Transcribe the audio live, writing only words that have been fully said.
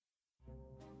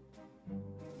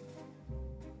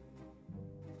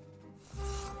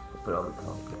but other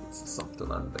can't. It's a softer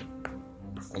landing.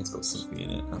 One's got something in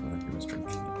it. I don't know who was drinking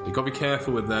it. You've got to be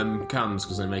careful with them cans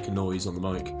because they make a noise on the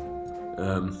mic.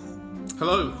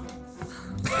 Hello.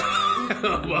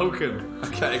 Welcome.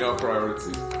 I'm getting our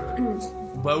priorities.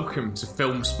 Welcome to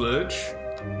Film Splurge,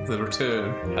 the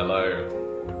return. Hello.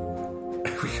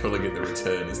 Are we calling it the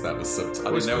return? Is that the subtitle?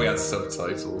 I didn't know we had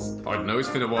subtitles. I don't know, it's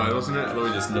been a while, hasn't it? I thought we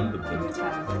just numbered them.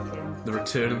 The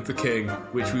Return of the King,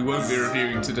 which we won't be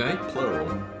reviewing today.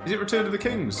 Plural. Is it Return of the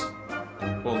Kings?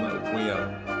 Well, no, we are.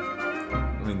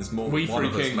 I mean, there's more We than one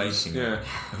of Three us Kings, making yeah.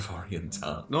 a variant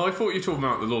art. No, I thought you were talking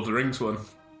about the Lord of the Rings one.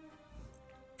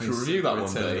 Should we review that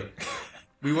one day?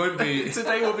 We won't be...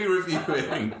 Today we'll be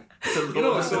reviewing the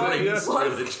Lord of the Rings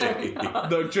trilogy.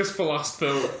 No, just for last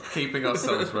film. Keeping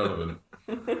ourselves relevant.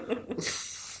 I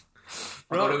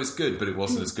thought it was good, but it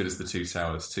wasn't as good as the Two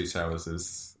Towers. Two Towers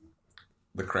is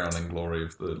the crowning glory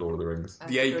of the Lord of the Rings.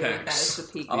 The apex. That is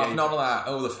the peak. I'm not allowed.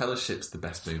 Oh, The Fellowship's the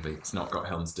best movie. It's not got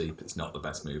Helm's Deep. It's not the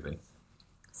best movie.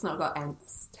 It's not got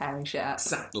Ents tearing shit up.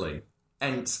 Exactly.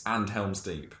 Ents and Helm's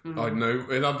Deep. I know.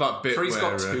 It had that bit Three's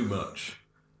where... got too much.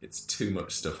 It's too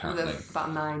much stuff happening. With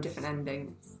about 9 different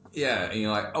endings. Yeah, and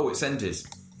you're like, oh, it's ended.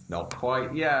 Not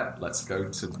quite yet. Let's go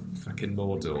to fucking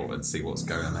Mordor and see what's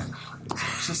going on there.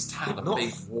 Just had a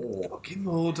big war. Fucking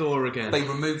Mordor again. They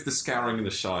removed the Scouring of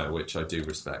the Shire, which I do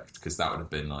respect, because that would have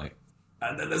been like,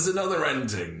 and then there's another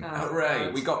ending. Hooray!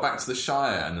 God. We got back to the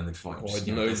Shire, and then they fight.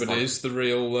 No, but it is the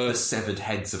real... the severed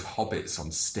heads of hobbits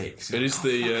on sticks. It is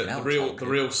the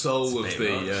real soul of It's a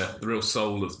bit the real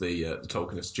soul of the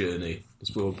Tolkienist journey,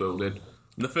 this world building.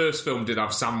 And the first film did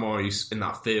have Samwise in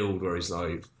that field where he's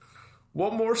like,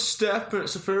 one more step and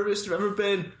it's the furthest I've ever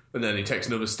been. And then he takes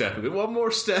another step and goes, one more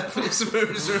step and it's the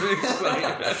furthest I've ever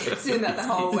been. It's doing that the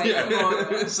whole way.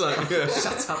 It's like, yeah.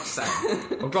 Shut up,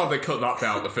 Sam. I'm glad they cut that bit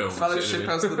out of the film. Fellowship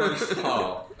has the most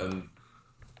heart, and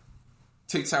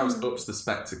Two Towers ups the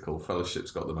spectacle.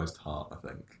 Fellowship's got the most heart, I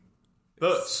think.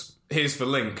 But here's the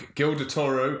link. Guillermo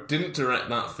Toro didn't direct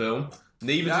that film.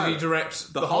 Neither did he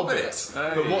direct The Hobbit.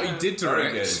 But what he did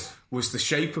direct was The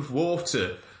Shape of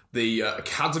Water, the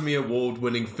Academy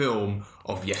Award-winning film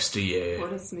of yesteryear.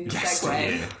 What a smooth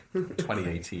segue.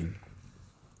 2018.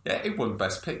 Yeah, it won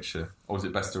Best Picture. Or was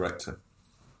it Best Director?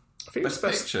 I think Best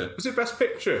Picture. Was it Best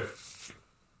Picture?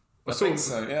 I think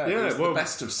so, yeah. It was the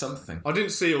best of something. I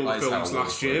didn't see all the That is films how it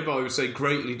last year, but I would say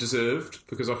greatly deserved,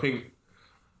 because I think...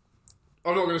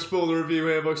 I'm not going to spoil the review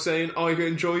here by saying I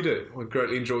enjoyed it. I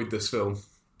greatly enjoyed this film.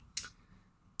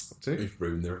 We've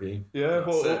ruined the review. Yeah,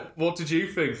 what did you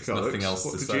think, Alex? Nothing else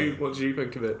to say. What did you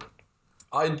think of it?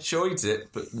 I enjoyed it,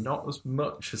 but not as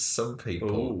much as some people.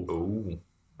 Ooh.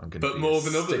 I'm going But more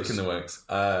than others. Stick in the works.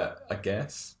 I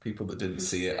guess. People that didn't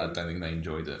see it, I don't think they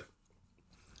enjoyed it.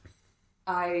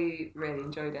 I really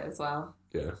enjoyed it as well.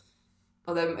 Yeah.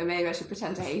 Although maybe I should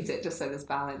pretend to hate it just so there's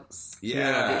balance.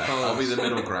 Yeah, I'll be the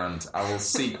middle ground. I will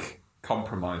seek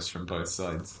compromise from both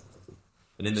sides.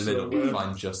 And in the middle, we'll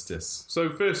find justice. So,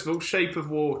 first of all, Shape of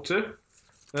Water.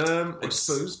 I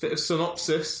suppose, bit of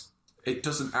synopsis. It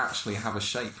doesn't actually have a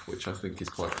shape, which I think is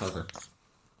quite clever.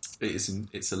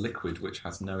 It's a liquid which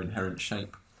has no inherent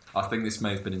shape. I think this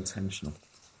may have been intentional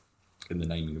in the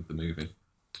naming of the movie.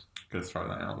 Gonna throw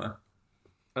that out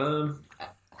there.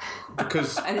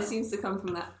 Because And it seems to come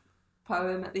from that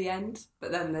poem at the end,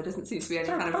 but then there doesn't seem to be any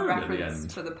kind of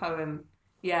reference to the poem.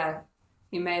 Yeah,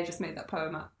 he may have just made that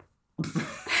poem up.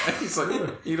 It's like,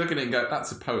 you look at it and go,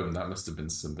 that's a poem, that must have been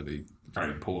somebody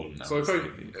very important. Now. So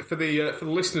for the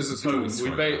listeners at home,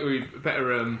 we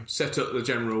better set up the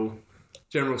general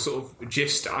sort of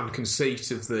gist and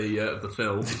conceit of the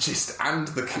film. The gist and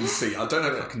the conceit. I don't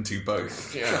know if I can do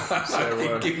both. Yeah, I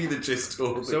can give you the gist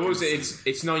or the So what was it? conceit.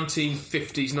 It's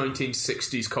 1950s,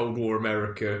 1960s Cold War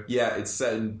America. Yeah, it's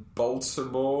set in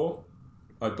Baltimore,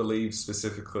 I believe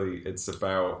specifically. It's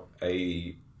about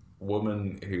a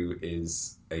woman who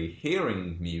is a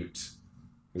hearing mute.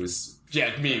 Mute.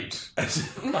 Mute.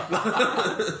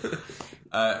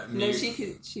 No, she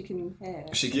can hear.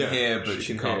 She can hear, but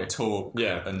she can't hear. talk.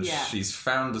 Yeah. And Yeah. she's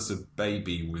found as a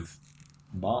baby with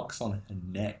marks on her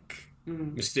neck.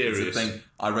 Mysterious. It's a thing.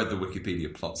 I read the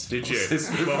Wikipedia plots. Did you?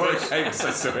 Before it came,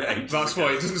 That's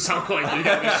why it doesn't sound like you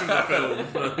get this from the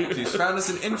film. She's found as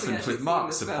an infant Yeah, with she's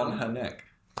marks seen this upon film. her neck.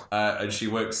 And she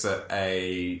works at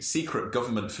a secret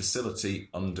government facility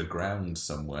underground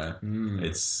somewhere.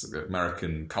 It's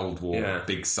American Cold War,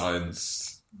 big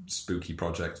science, spooky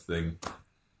project thing.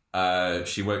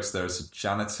 She works there as a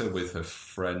janitor with her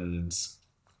friend,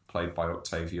 played by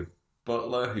Octavia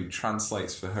Butler, who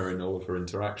translates for her in all of her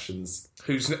interactions.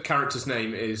 Whose character's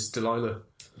name is Delilah.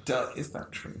 Is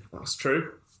that true? That's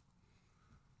true.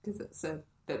 Because it's a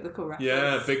biblical reference.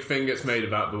 Yeah, big thing gets made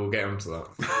about, but we'll get onto that.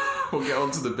 We'll get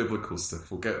onto the biblical stuff.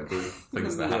 We'll get the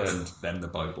things that happened, then the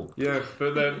Bible. Yeah,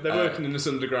 but they're working in this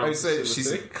underground facility.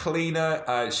 She's a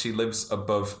cleaner. She lives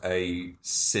above a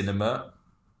cinema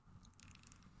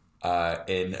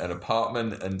in an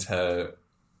apartment, and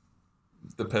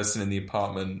the person in the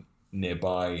apartment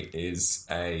nearby is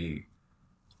a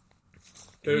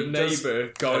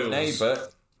neighbour,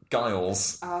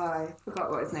 Giles. I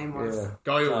forgot what his name was. Yeah.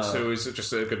 Giles, who is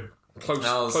just a good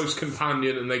close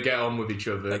companion, and they get on with each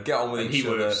other. He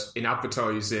works in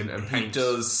advertising and paints. He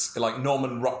does like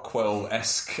Norman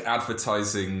Rockwell-esque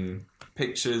advertising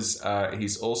pictures.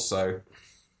 He's also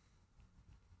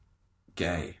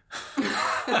gay.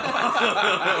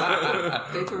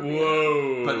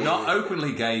 Whoa! But not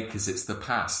openly gay, because it's the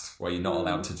past where you're not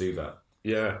allowed to do that.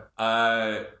 Yeah.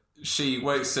 She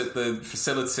works at the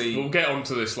facility. We'll get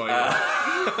onto this later.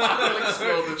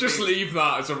 Just leave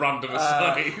that as a random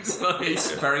aside.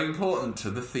 It's very important to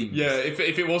the theme. Yeah, if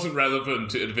it wasn't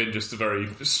relevant, it would have been just a very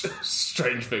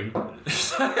strange thing.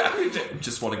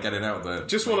 Just want to get it out there.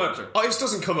 Just want to... this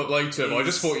doesn't come up later, but I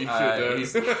just thought you should...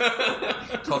 He's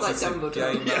closeted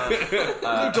gay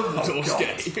man. Dumbledore's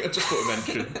gay. I just thought to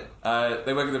mention.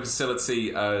 They work at the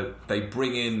facility. They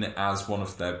bring in, as one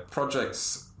of their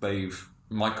projects,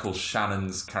 Michael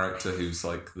Shannon's character, who's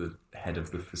like the head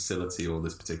of the facility or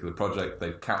this particular project,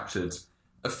 they've captured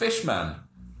a fishman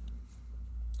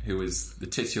who is the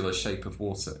titular shape of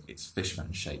water. It's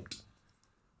fishman shaped.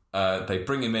 They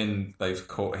bring him in. They've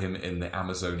caught him in the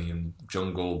Amazonian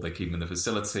jungle. They keep him in the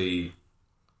facility.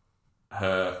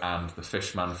 Her and the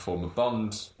fishman form a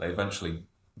bond. They eventually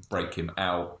break him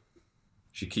out.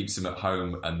 She keeps him at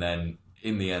home, and then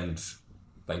in the end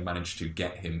they manage to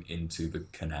get him into the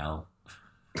canal.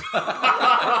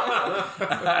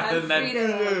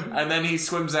 and then he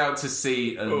swims out to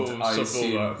sea, and I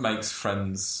assume makes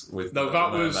friends with. No,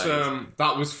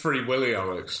 that was Free Willy,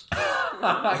 Alex.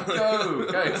 Go!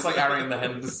 It's like Harry and the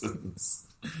Hendersons.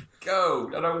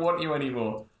 Go! I don't want you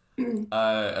anymore.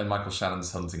 And Michael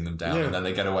Shannon's hunting them down, and then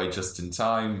they get away just in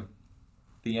time.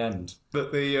 The end.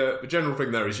 But the general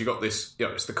thing there is you got this.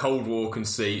 It's the Cold War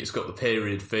conceit. It's got the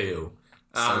period feel.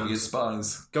 Soviet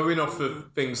spies. Going off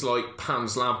of things like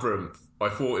Pan's Labyrinth, I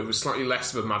thought it was slightly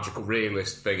less of a magical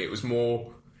realist thing. It was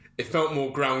more... It felt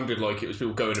more grounded, like it was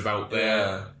people going about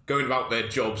their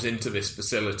jobs into this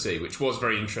facility, which was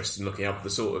very interesting looking at the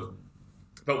sort of...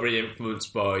 Felt very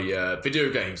influenced by video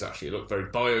games, actually. It looked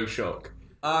very Bioshock.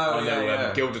 I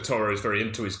know Toro is very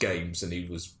into his games, and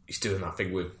he's doing that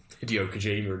thing with Hideo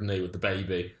Kojima, isn't he, with the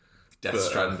baby. Death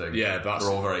Stranding. Yeah, we're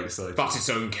all very excited. That's its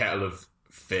own kettle of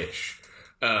fish.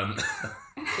 But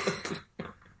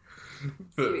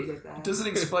does it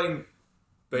explain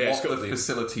what the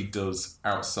facility does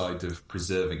outside of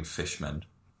preserving fishmen?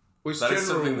 That is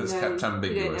something that's kept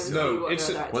ambiguous.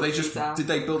 Did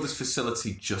they build this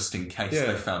facility just in case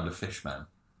they found a fishman?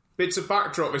 It's a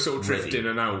backdrop. They sort of drift in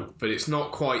and out, but it's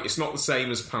not the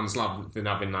same as Pan's Labyrinth in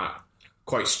having that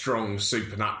quite strong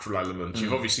supernatural element.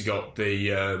 You've obviously got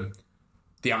the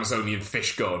Amazonian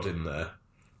fish god in there,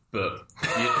 but.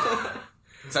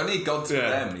 It's only a god to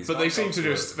them. But they seem to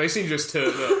just turn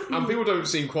up, and people don't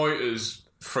seem quite as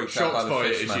freaked shocked out by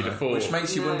it as you'd have thought. Which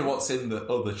makes you wonder what's in the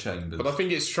other chambers. But I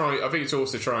think it's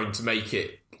also trying to make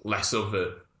it less of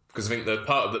it, because I think that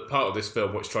part of this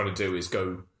film, what it's trying to do is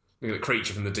go the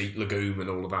creature from the deep lagoon and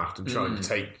all of that, and trying to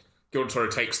take. Guillermo Toro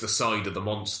takes the side of the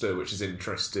monster, which is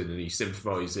interesting, and he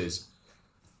sympathises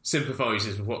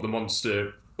with what the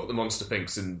monster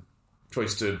thinks, and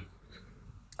tries to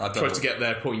get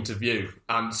their point of view.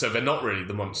 And so they're not really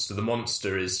the monster. The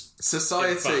monster is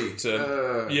society. Fact,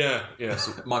 so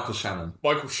Michael Shannon.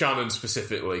 Michael Shannon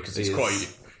specifically, because he's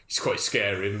quite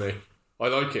scary, isn't he? I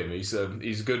like him. He's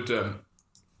good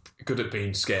at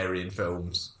being scary in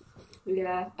films.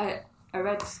 Yeah, I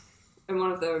read in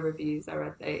one of the reviews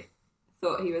they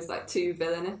thought he was like too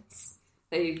villainous.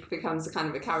 That he becomes a kind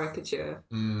of a caricature.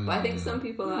 But I think some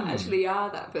people actually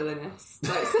are that villainous.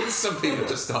 Like, some people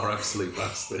just are absolute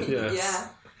bastards. Yes. Yeah.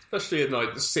 Especially in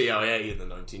like the CIA in the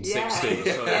 1960s.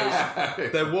 Yeah.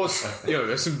 There was,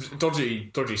 there's some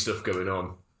dodgy stuff going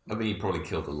on. I mean, he probably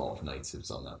killed a lot of natives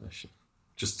on that mission,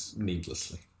 just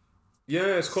needlessly.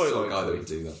 Yeah, it's quite like guy that would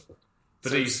do that.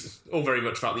 But he's all very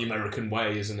much about the American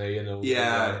way, isn't he?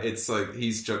 It's like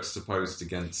he's juxtaposed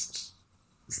against.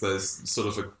 So there's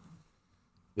sort of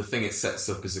the thing it sets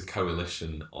up is a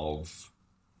coalition of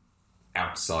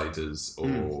outsiders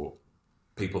or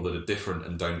people that are different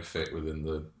and don't fit within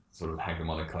the sort of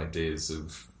hegemonic ideas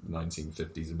of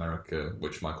 1950s America,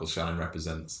 which Michael Shannon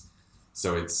represents.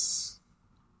 So it's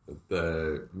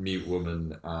the mute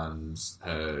woman and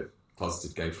her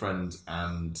closeted gay friend,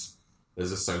 and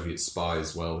there's a Soviet spy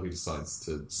as well who decides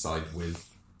to side with...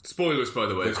 Spoilers, by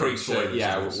the way. The creature,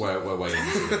 we're way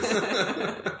into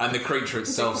it. And the creature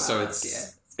itself, so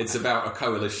it's about a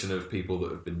coalition of people that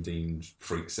have been deemed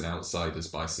freaks and outsiders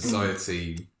by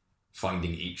society,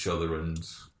 finding each other and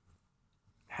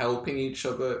helping each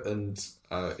other and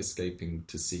escaping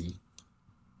to sea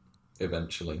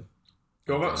eventually.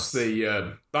 Well, that's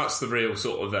the real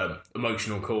sort of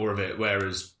emotional core of it,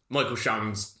 whereas Michael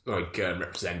Shannon's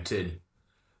representing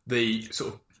the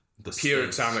sort of the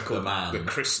puritanical, the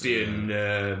Christian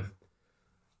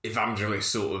evangelist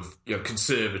sort of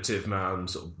conservative man,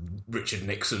 sort of Richard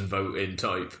Nixon voting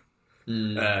type.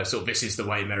 Sort of, this is the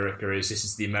way America is. This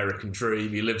is the American dream.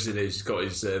 He lives in it. He's got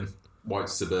his white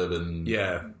suburban,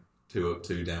 2 up,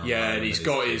 2 down. Yeah, and he's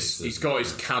got his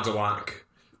Cadillac,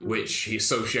 which he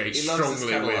associates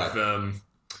strongly with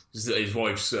his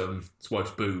wife's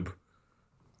boob,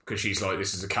 because she's like,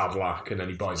 this is a Cadillac, and then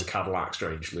he buys a Cadillac,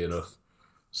 strangely enough.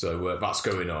 So that's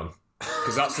going on,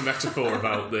 because that's the metaphor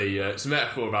about it's a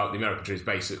metaphor about the American dream.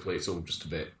 Basically, it's all just a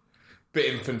bit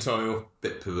infantile,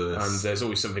 bit perverse, and there's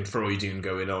always something Freudian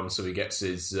going on. So he gets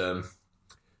his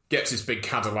big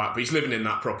Cadillac, but he's living in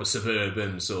that proper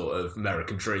suburban sort of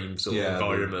American dream sort of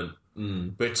environment.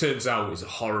 But it turns out he's a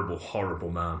horrible,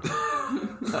 horrible man.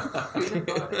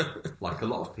 Like a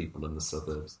lot of people in the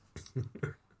suburbs.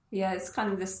 Yeah, it's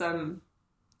kind of this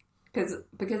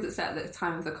because it's set at the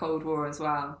time of the Cold War as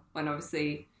well, when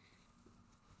obviously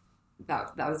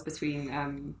that was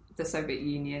between the Soviet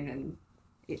Union and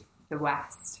the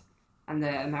West and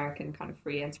the American kind of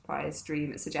free enterprise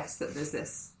dream. It suggests that there's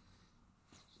this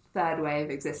third way of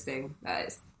existing, that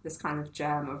it's this kind of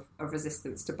germ of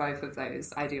resistance to both of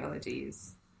those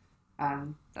ideologies.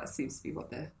 That seems to be what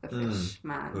the fish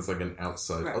man. There's like an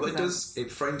outside. Although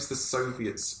it frames the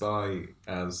Soviet spy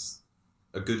as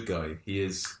a good guy. He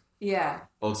is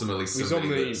ultimately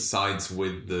somebody that sides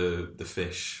with the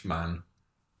fish man.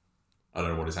 I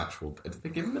don't know what his actual... Did they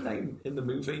give him a name in the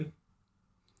movie?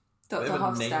 Dr.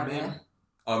 Hofstadter.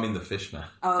 Oh, I mean the fish man.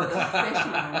 Oh, the fish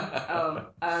man.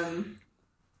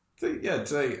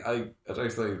 I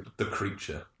don't say the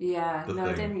creature. Yeah, I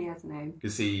didn't he has a name.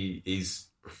 Because he's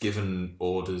given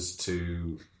orders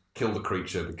to kill the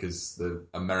creature because the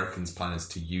Americans' plan is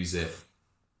to use it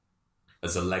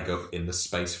as a leg up in the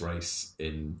space race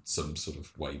in some sort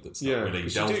of way that's not really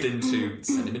delved into,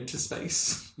 send him into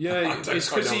space. Yeah,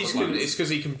 it's because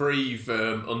he can breathe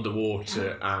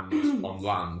underwater and on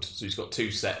land, so he's got 2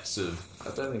 sets of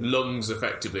lungs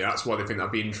effectively. That's why they think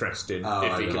that'd be interesting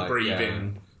if he can breathe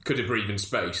in. Could he breathe in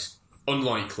space?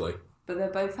 Unlikely. But they're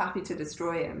both happy to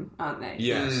destroy him, aren't they?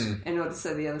 Yes. In order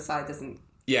so the other side doesn't.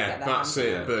 Yeah, that's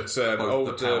it. Yeah. But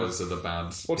the powers are the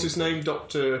bad. What's his name,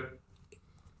 Dr.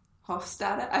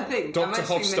 Hofstadter? I think Dr.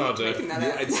 Hofstadter.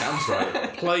 Yeah, it sounds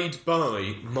right. Played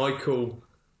by Michael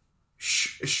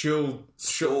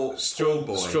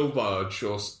Strollbarge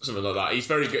or something like that. He's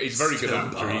very good. He's a very good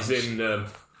actor. He's in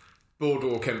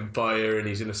Boardwalk Empire, and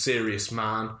he's in A Serious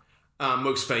Man.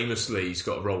 Most famously, he's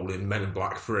got a role in Men in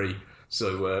Black 3.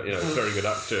 So, very good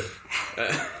actor.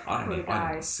 I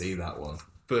didn't see that one.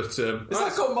 But has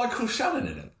that got Michael Shannon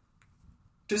in it?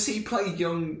 Does he play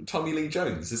young Tommy Lee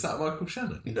Jones? Is that Michael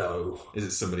Shannon? No. Is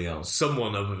it somebody else?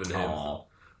 Someone other than him.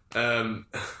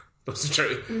 That's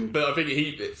true. But I think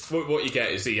what you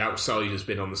get is the outside has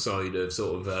been on the side of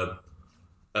sort of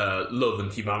love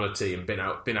and humanity, and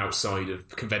been outside of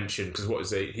convention, because what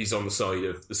is it? He's on the side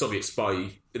of the Soviet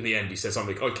spy. In the end, he says,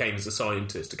 I came as a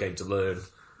scientist, I came to learn,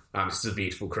 and this is a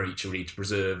beautiful creature we need to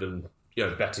preserve and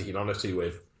better humanity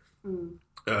with.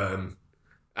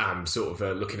 And sort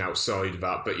of looking outside of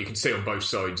that, but you can see on both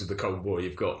sides of the Cold War,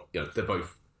 you've got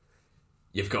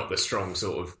you've got the strong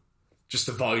sort of just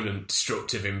the violent,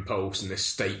 destructive impulse and this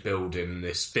state building and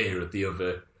this fear of the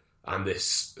other and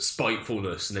this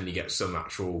spitefulness, and then you get some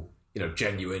actual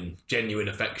genuine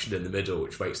affection in the middle,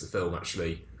 which makes the film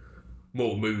actually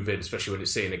more moving, especially when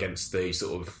it's seen against the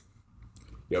sort of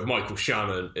Michael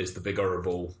Shannon is the big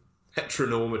horrible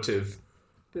heteronormative.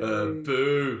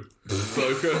 Boo.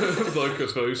 Bloke, I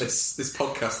suppose. This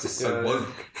podcast is so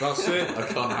woke. That's it. I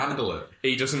can't handle it.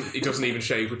 He doesn't even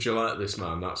shave with Gillette, this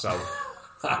man. That's how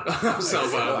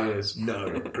bad he is.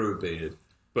 No, grew a beard.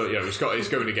 But he's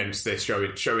going against this,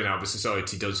 showing how the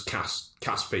society does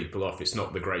cast people off. It's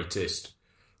not the greatest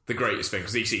thing,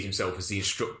 because he sees himself as the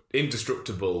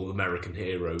indestructible American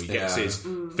hero. He gets his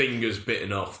fingers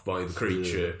bitten off by the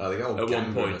creature at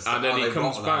one point, and then he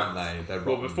comes back.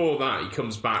 Well, before that, he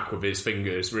comes back with his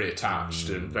fingers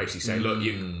reattached and basically saying, "Look,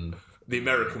 the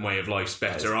American way of life's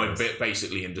better. I'm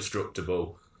basically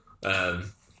indestructible."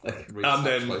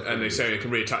 And they say I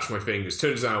can reattach my fingers.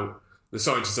 Turns out the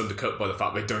science is undercut by the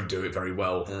fact they don't do it very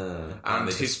well, and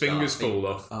his fingers fall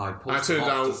off. It turned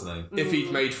out if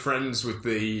he'd made friends with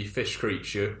the fish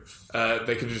creature,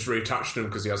 they could have just reattached him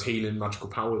because he has healing magical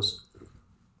powers.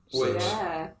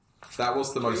 That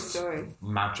was the most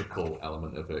magical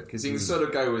element of it, because you can sort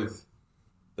of go with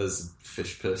there's a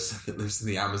fish person that lives in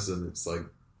the Amazon. It's like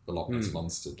a Loch Ness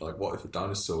monster. Like, what if a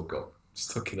dinosaur got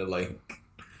stuck in a lake?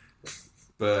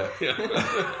 But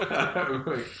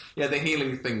the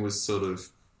healing thing was sort of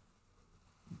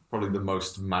probably the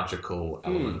most magical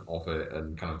element of it,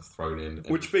 and kind of thrown in.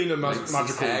 Which being a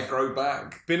magical hair grow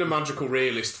back, being a magical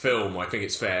realist film, I think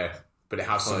it's fair, but it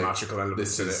has some magical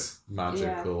elements in it.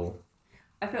 Magical. Yeah.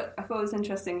 I thought it was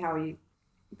interesting how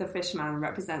the fishman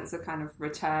represents a kind of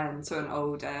return to an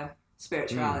older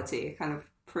spirituality, a kind of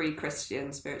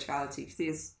pre-Christian spirituality, because he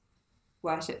is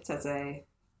worshipped as a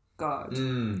god.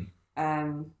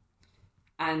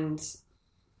 And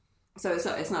so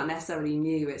it's not necessarily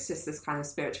new, it's just this kind of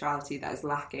spirituality that is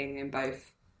lacking in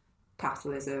both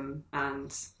capitalism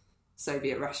and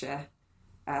Soviet Russia.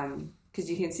 Because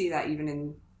you can see that even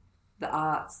in the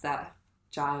arts that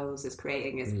Giles is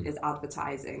creating is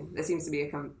advertising. There seems to be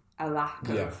a lack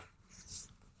of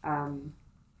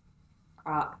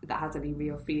art that has any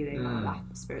real feeling, or a lack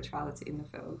of spirituality in the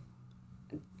film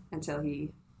until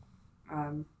he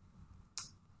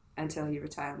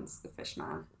returns the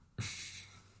fishman.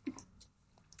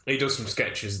 He does some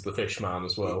sketches of the fishman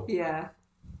as well. Yeah,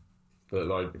 but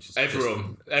like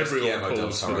everyone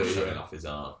falls for showing off his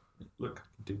art. Look,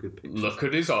 do good pictures. Look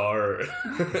at his art.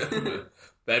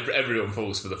 Everyone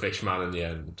falls for the fishman in the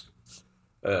end.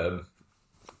 That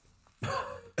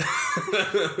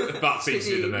seems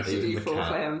to be the message. Did you fall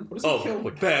for him?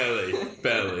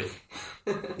 Barely.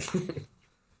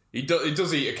 He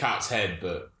does eat a cat's head,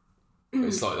 but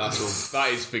it's like that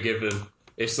is forgiven.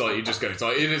 It's like you just go, it's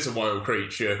like, it is a wild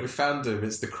creature. We found him.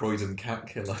 It's the Croydon cat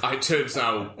killer. It turns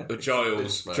out that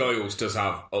Giles does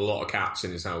have a lot of cats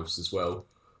in his house as well,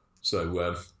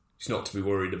 so he's not to be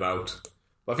worried about.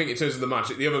 But I think in terms of the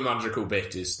magic, the other magical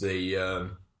bit is the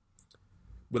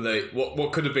when they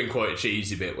what could have been quite a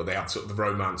cheesy bit where they have sort of the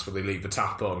romance where they leave the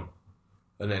tap on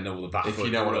and then all the back. If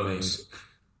you know what I mean.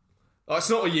 Oh, it's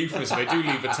not a euphemism. They do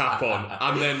leave the tap on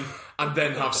and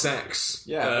then have sex.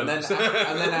 Yeah, and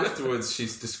then afterwards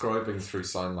she's describing through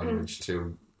sign language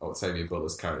to Octavia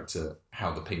Butler's character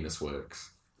how the penis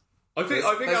works. I think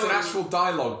there's an actual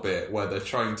dialogue bit where they're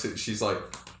trying to. She's like,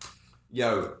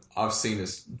 "Yo, I've seen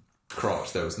his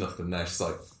crotch. There was nothing there." She's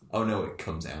like, "Oh no, it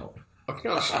comes out." I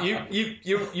think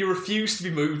you refuse to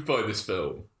be moved by this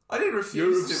film. I didn't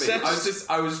refuse to be.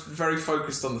 I was very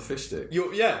focused on the fish dick.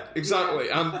 Yeah, exactly,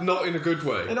 and not in a good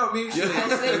way. They're not mutually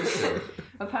exclusive.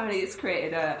 Apparently, it's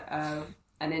created an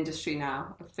industry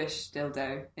now, a fish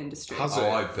dildo industry. Has it? Oh,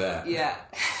 I bet. Yeah.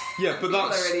 Yeah, but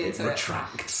that's really into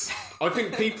retracts. I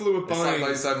think people who are buying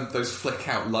it's like those flick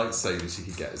out lightsabers you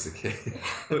could get as a kid.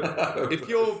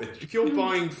 if you're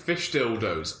buying fish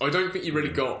dildos, I don't think you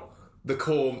really got the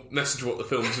core message of what the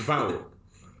film's about.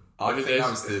 I think that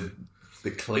was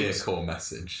the clear core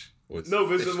message. No,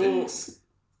 there's a more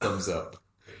thumbs up.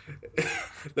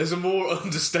 There's a more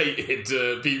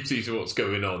understated beauty to what's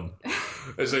going on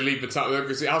as they leave the tap,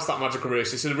 because it has that magical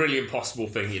risk. It's a really impossible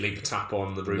thing. You leave the tap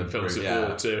on, the room fills with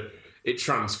water, it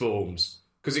transforms.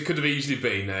 Because it could have easily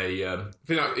been I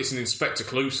think it's an Inspector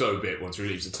Clouseau bit. Once he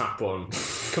leaves the tap on,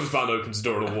 comes back and opens the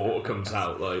door, and the water comes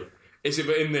out. But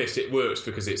in this, it works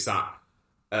because it's that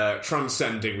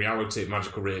transcending reality,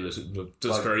 magical realism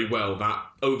does very well. That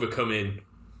overcoming,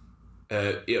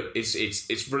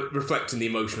 it's reflecting the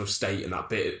emotional state in that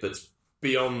bit that's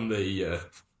beyond the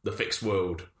fixed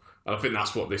world. And I think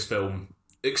that's what this film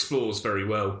explores very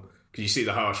well. Because you see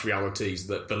the harsh realities,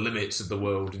 the limits of the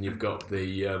world, and you've got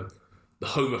the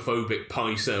homophobic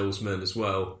pie salesman as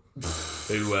well,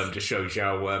 who just shows you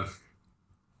how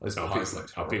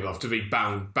people have to be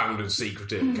bound and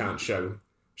secretive, can't show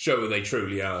who they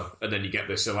truly are, and then you get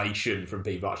this elation from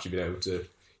people actually being able to,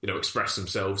 express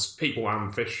themselves. People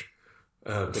and fish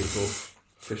people.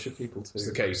 Fish are people too. As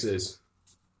the case is.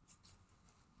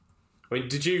 I mean,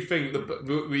 did you think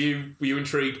were you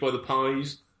intrigued by the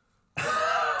pies?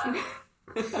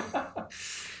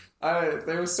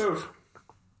 They were sort of.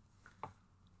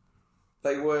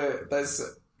 There's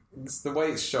the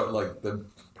way it's shot, like the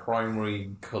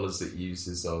primary colours it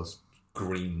uses are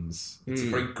greens. It's a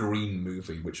very green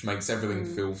movie, which makes everything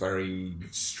feel very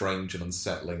strange and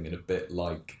unsettling, and a bit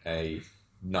like a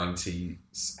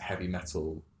 90s heavy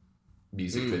metal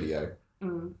music video,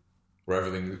 where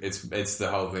everything it's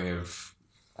the whole thing of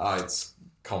it's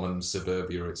common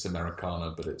suburbia, it's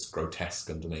Americana, but it's grotesque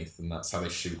underneath, and that's how they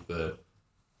shoot the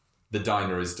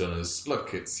diner is done as,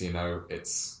 look, it's, you know,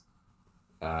 it's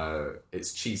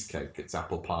cheesecake, it's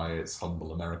apple pie, it's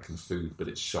humble American food, but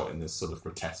it's shot in this sort of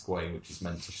grotesque way, which is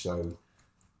meant to show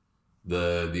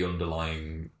the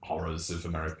underlying horrors of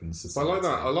American society. I like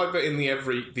that. I like that in the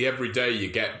everyday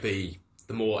you get the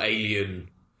more alien.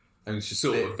 And it's just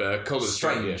sort of colours,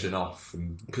 strange and off,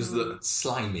 because the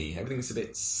slimy, everything's a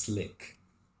bit slick.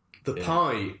 The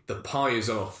pie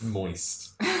is off,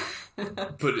 moist,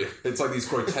 but it's like these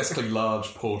grotesquely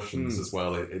large portions as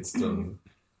well. It's done,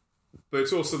 but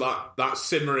it's also that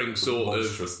simmering sort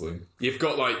of. You've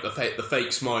got like the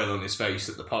fake smile on his face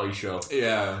at the pie shop.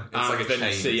 Yeah, it's and like then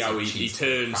you see how he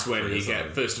turns when you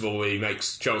get. First of all,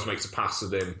 Charles makes a pass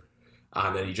at him.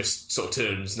 And then he just sort of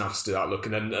turns nasty that look,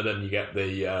 and then you get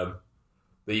the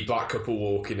black couple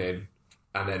walking in,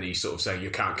 and then he's sort of saying you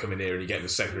can't come in here, and you get the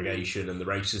segregation and the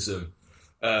racism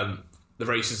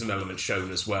element shown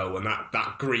as well, and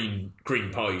that green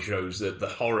pie shows that the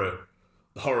horror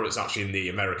that's actually in the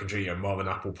American dream, mom and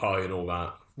apple pie and all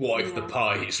that. What if the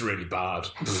pie is really bad?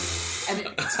 And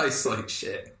it tastes like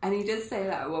shit. And he did say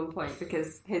that at one point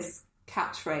because his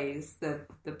catchphrase, the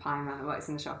pie man who works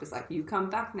in the shop, is like, "You come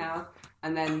back now."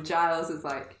 And then Giles is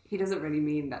like, he doesn't really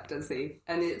mean that, does he?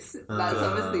 And that's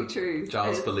obviously true.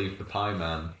 Giles believed the pie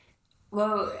man.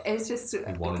 Well, it's just... He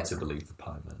wanted to believe the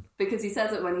pie man. Because he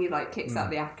says it when he like kicks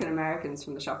out the African-Americans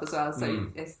from the shop as well,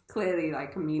 so it's clearly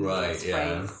like a meaningless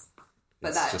phrase. But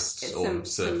it's that just it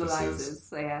symbolises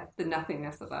the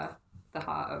nothingness of the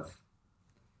heart of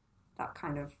that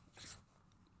kind of...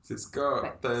 It's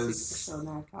got... There's...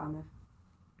 Americana.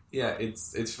 Yeah,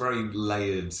 it's very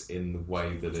layered in the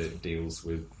way that it deals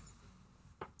with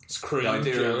cream,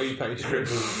 jelly, pastry.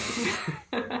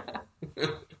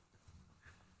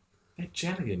 There's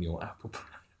jelly in your apple pie.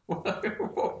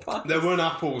 What pie? There weren't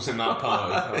apples in that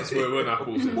pie. There weren't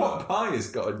apples in what pie has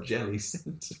got a jelly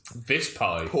centre? This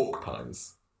pie. Pork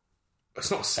pies.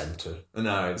 It's not centre.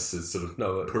 No, it's a sort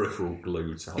of peripheral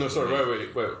glue to hold. No,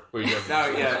 sorry, wait. No,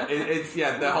 yeah, it's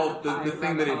the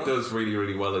thing that it does really,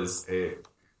 really well is it.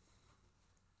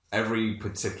 Every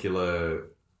particular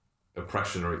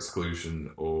oppression or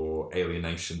exclusion or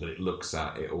alienation that it looks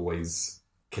at, it always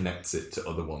connects it to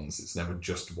other ones. It's never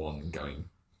just one going,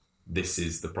 this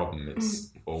is the problem.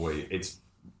 It's always, it's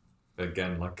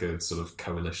again like a sort of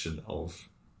coalition of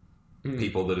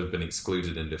people that have been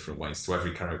excluded in different ways. So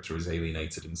every character is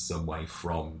alienated in some way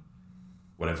from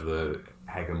whatever the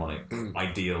hegemonic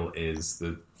ideal is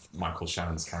that Michael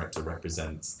Shannon's character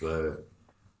represents.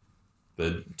 The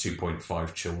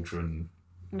 2.5 children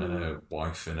and a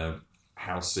wife in a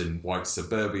house in white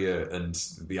suburbia, and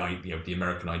the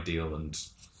American ideal, and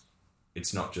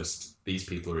it's not just these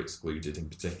people are excluded in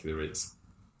particular, it's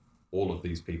all of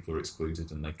these people are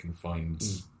excluded and they can find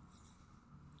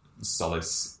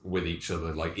solace with each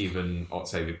other. Like even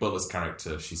Octavia Butler's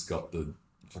character, she's got the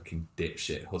fucking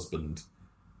dipshit husband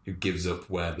who gives up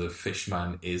where the fish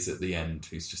man is at the end,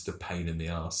 who's just a pain in the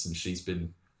arse, and she's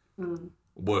been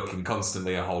working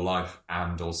constantly her whole life,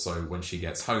 and also when she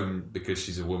gets home, because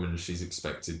she's a woman, she's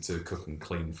expected to cook and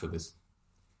clean for this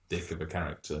dick of a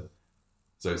character.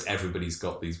 So it's everybody's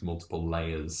got these multiple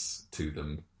layers to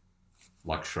them,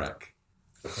 like Shrek.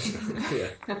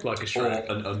 Like a Shrek.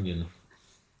 Or an onion.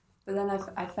 But then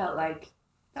I felt like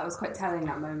that was quite telling,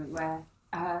 that moment where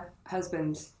her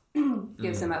husband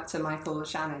gives him up to Michael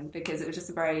Shannon, because it was just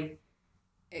a very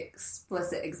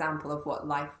explicit example of what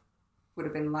life would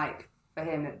have been like for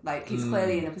him. Like he's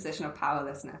clearly in a position of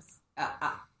powerlessness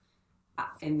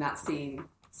in that scene.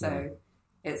 So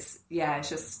it's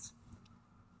just,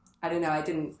 I don't know. I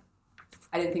didn't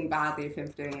think badly of him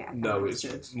for doing it. No,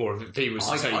 it's more of if he was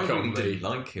to take I on really didn't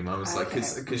like him. I was like,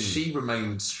 because she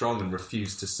remained strong and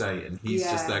refused to say it, and he's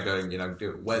just there going,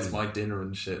 where's my dinner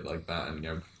and shit like that, and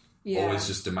always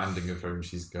just demanding of her, and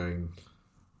she's going,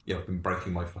 I've been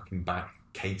breaking my fucking back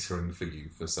catering for you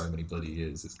for so many bloody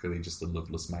years. It's clearly just a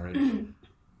loveless marriage.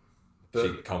 But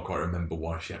she can't quite remember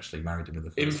why she actually married him in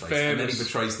the first place. And then he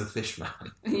betrays the fish man.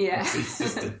 Yeah. He's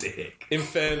just a dick. In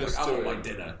fairness to him, my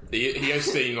dinner. He has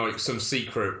seen like some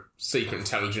secret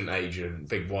intelligent agent,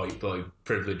 big white boy,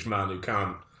 privileged man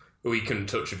who he couldn't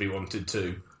touch if he wanted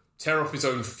to, tear off his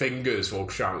own fingers while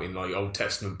shouting like Old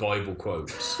Testament Bible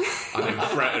quotes and then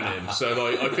threaten him. So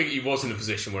like, I think he was in a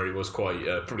position where he was quite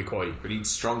pretty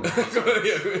strong.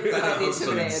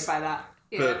 Intimidated by that.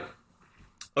 Yeah. But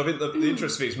I think the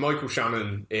interesting thing is Michael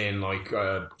Shannon in like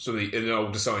in an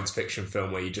older science fiction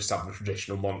film where you just have the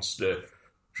traditional monster,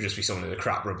 should just be someone in a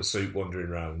crap rubber suit wandering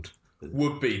around,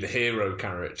 would be the hero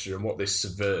character, and what this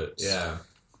subverts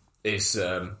is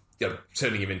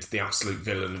turning him into the absolute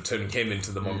villain and turning him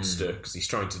into the monster because he's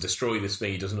trying to destroy this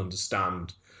thing he doesn't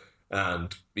understand.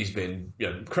 And he's been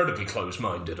incredibly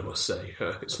close-minded, I must say.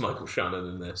 It's Michael Shannon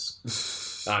in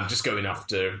this. And just going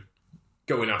after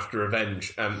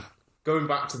revenge. And going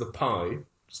back to the pie,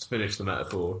 just to finish the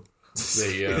metaphor,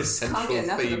 the central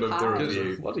theme of the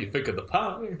review. What do you think of the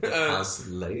pie? It has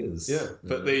layers. Yeah,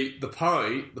 but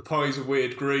the pie's a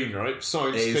weird green, right?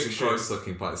 Science fiction. It's a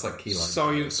gross-looking pie. It's like key lime.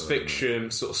 Science fiction,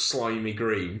 sort of slimy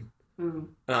green.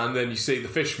 And then you see the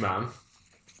fish man.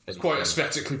 It's quite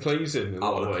aesthetically pleasing in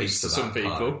a lot of ways to some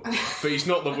people. But he's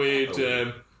not the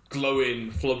weird glowing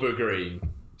flubber green.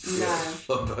 No.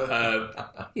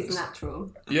 He's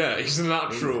natural. Yeah, he's a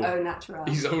natural.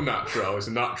 He's au natural. He's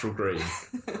a natural green.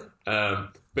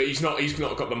 But he's not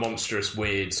got the monstrous,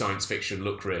 weird science fiction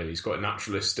look, really. He's quite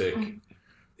naturalistic.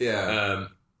 Yeah.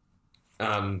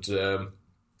 And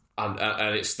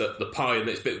it's the pie, and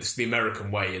it's the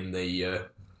American way in the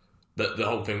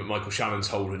whole thing that Michael Shannon's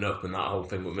holding up, and that whole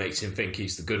thing that makes him think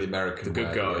he's the good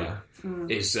guy,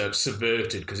 is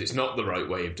subverted because it's not the right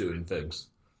way of doing things.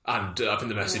 And I think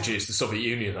the message is the Soviet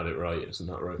Union had it right, isn't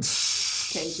that right?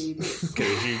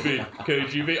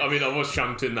 KGB. I mean, I was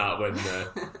chanting that when,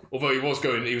 although he was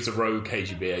a rogue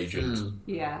KGB agent,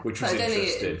 which was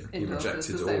interesting. He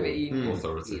rejected all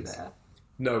authorities.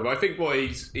 No, but I think what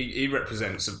he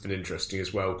represents something interesting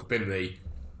as well. Being the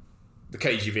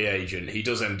KGB agent, he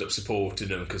does end up supporting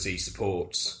them because he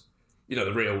supports,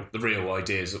 the real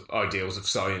ideals of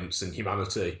science and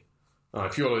humanity.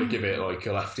 If you want to give it like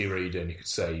a lefty reading, you could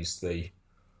say he's the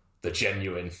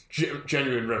genuine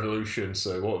revolution.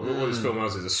 So what this film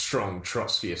has is a strong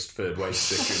Trotskyist third way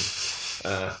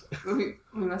position. We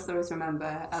must always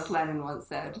remember, as Lenin once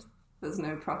said, "There's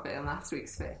no profit in last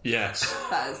week's fish." Yes,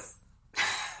 that is.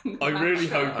 I really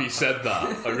hope he said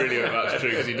that. I really hope that's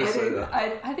true because he does say that.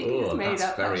 I think he's made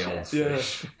up very that old shit.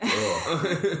 fish.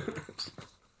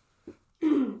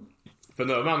 But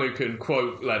no, a man who can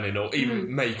quote Lenin or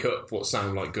even make up what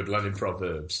sound like good Lenin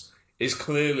proverbs is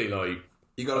clearly like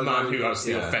a man who has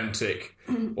the authentic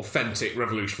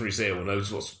revolutionary zeal and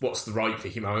knows what's the right for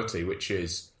humanity, which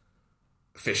is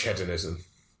fish hedonism.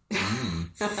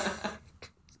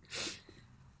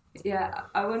 Yeah,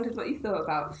 I wondered what you thought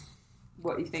about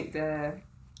what you think the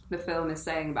film is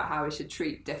saying about how we should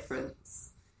treat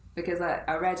difference, because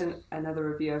I read another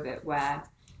review of it where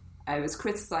I was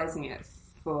criticising it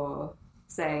for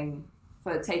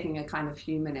taking a kind of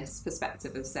humanist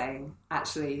perspective of saying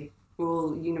actually we're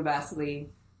all universally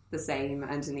the same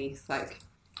underneath, like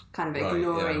kind of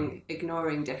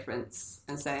ignoring difference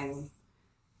and saying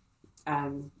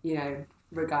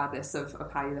regardless of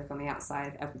how you look on the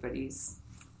outside, everybody's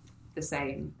the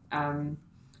same. And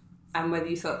whether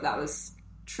you thought that was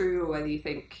true, or whether you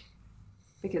think,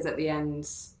 because at the end,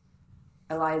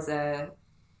 Eliza,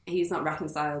 he's not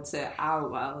reconciled to our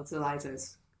world, Eliza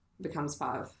becomes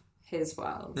part of his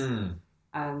world.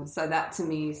 So that to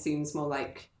me seems more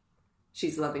like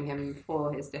she's loving him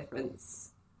for his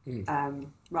difference,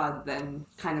 rather than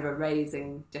kind of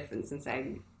erasing difference and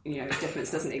saying,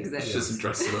 difference doesn't exist. She doesn't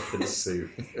dress him up in a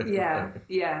suit. Yeah.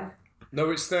 No,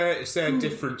 it's their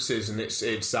differences, and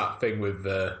it's that thing with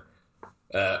a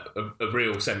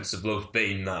real sense of love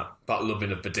being that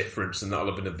loving of the difference and that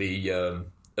loving of the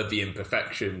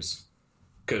imperfections.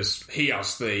 Because he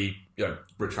has the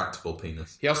retractable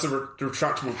penis. He has the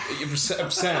retractable.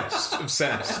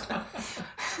 Obsessed.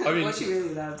 I mean, what she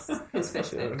really loves is fish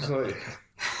sticks.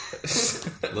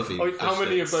 How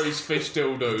many of those fish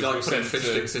dildos were sent fish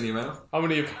sticks in your mouth? How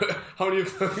many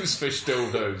of those fish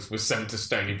dildos were sent to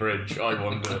Stony Bridge? I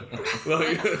wonder.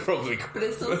 Probably.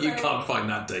 You can't find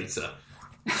that data.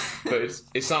 But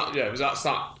it's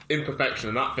that imperfection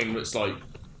and that thing that's like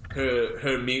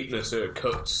her muteness, her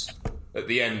cuts. At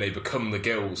the end, they become the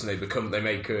gills, and they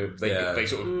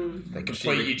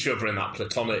complete each other in that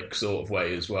platonic sort of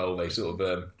way as well. They sort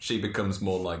of she becomes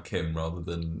more like him rather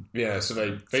than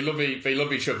So they love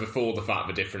each other for the fact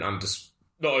they're different, and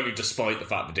not only despite the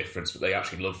fact they're different, but they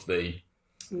actually love the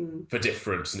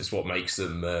difference, and it's what makes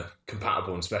them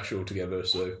compatible and special together.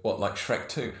 So what, like Shrek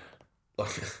 2?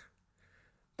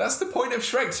 That's the point of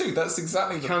Shrek 2. That's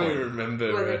exactly the point. I can't even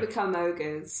remember. Where they become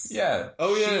ogres. Yeah.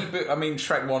 Oh, yeah.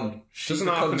 Shrek 1, she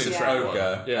becomes an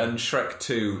ogre, and Shrek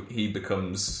 2, he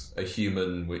becomes a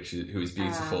human who is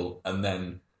beautiful, and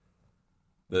then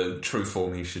the true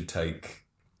form he should take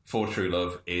for true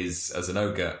love is as an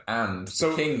ogre, and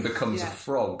the king becomes a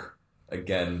frog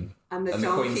again, and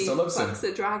the queen still loves him.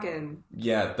 The dragon.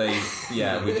 Yeah,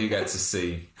 we do get to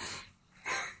see...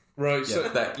 Right, Yeah, so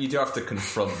that you do have to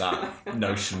confront that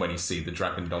notion when you see the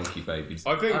dragon donkey babies.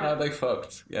 I think they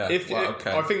fucked. Yeah,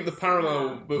 okay. I think the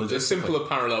parallel, a Logistically. simpler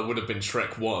parallel would have been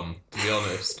Shrek 1, to be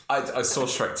honest. I saw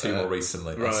Shrek 2 more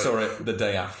recently. Right. I saw it the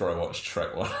day after I watched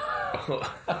Shrek 1.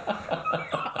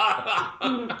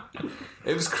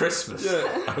 It was Christmas.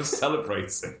 Yeah. I was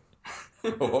celebrating. I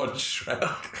watched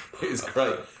Shrek. It was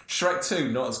great. Shrek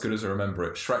 2, not as good as I remember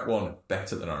it. Shrek 1,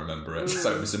 better than I remember it.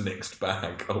 So it was a mixed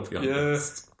bag, I'll be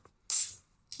honest.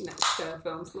 Next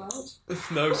Film Splurge.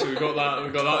 No, so we got that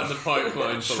in the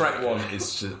pipeline. Shrek 1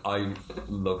 is just... I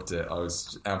loved it. I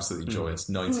was absolutely joyous.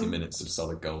 90 minutes of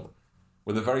solid gold.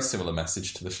 With a very similar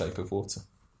message to The Shape of Water.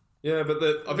 Yeah, but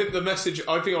I think the message...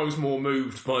 I think I was more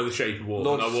moved by The Shape of Water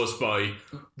than I was by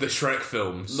the Shrek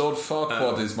films. Lord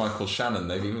Farquaad is Michael Shannon.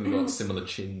 They've even got similar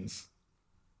chins.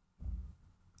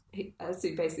 So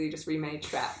he basically just remade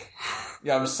Shrek.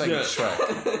 Yeah, I'm saying it's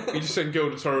Shrek. You just said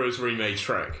Guillermo Toro's remade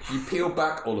Shrek. You peel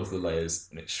back all of the layers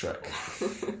and it's Shrek.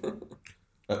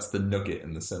 That's the nugget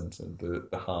in the centre,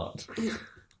 the heart.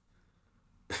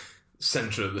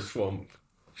 Centre of the swamp.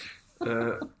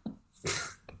 For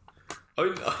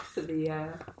the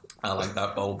I like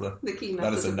that boulder. the key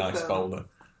That message is a of the nice film. boulder.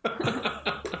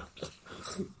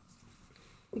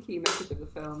 The key message of the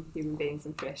film: human beings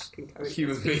and fish can coexist.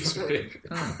 Human beings and peacefully.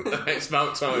 fish. It's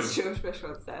about time. As George Fish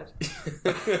once said.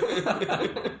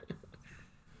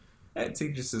 It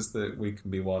teaches us that we can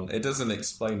be one. It doesn't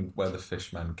explain where the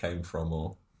fish man came from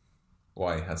or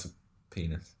why he has a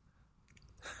penis.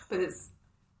 But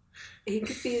he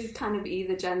could be kind of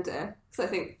either gender. So I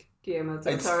think Guillermo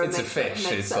del It's Toro a makes fish,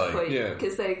 that it's point, like- Yeah.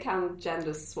 because they can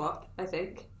gender swap. I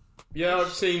think. Yeah,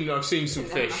 I've seen some In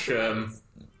fish. their mathematics.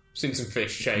 Seen some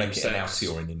fish change Make it an sex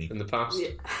outie or an innie. in the past. Yeah.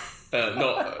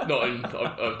 Not on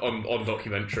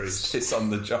documentaries. It's on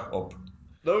the job.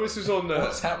 No, this is on.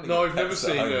 What's happening? No, I've at never pets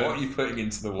at seen. home? What are you putting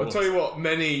into the water? I'll tell you what.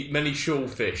 Many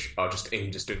shellfish are just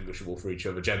indistinguishable for each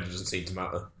other. Gender doesn't seem to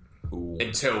matter Ooh.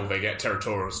 until they get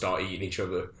territorial and start eating each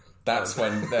other. That's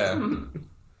when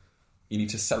you need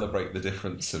to celebrate the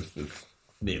difference of the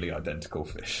nearly identical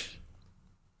fish.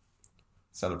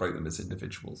 Celebrate them as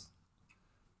individuals.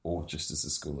 Or just as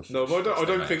a school of fish. No, but I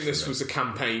don't think actually this was a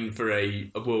campaign for a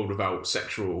world without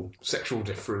sexual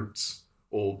difference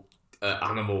or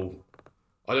animal.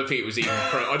 I don't think it was even.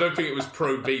 I don't think it was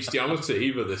pro bestiality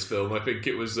either. This film, I think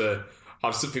it was had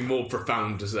something more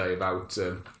profound to say about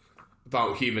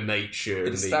human nature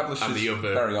It establishes and the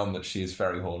other. very on that she is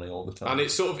very horny all the time. And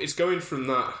it's going from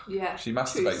that. Yeah. She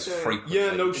masturbates true story. frequently.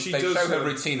 Yeah, no, she they does. show her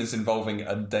routine as involving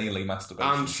a daily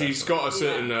masturbation. And she's session. got a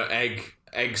certain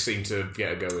eggs seem to get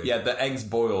her going. Yeah, the eggs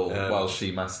boil while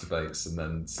she masturbates, and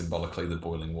then symbolically the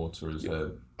boiling water is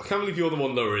I can't believe you're the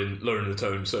one lowering the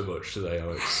tone so much today,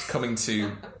 Alex. coming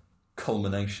to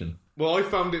culmination. Well, I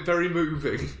found it very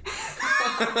moving.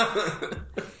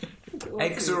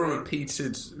 Eggs are a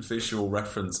repeated visual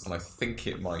reference, and I think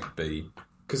it might be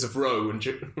Because of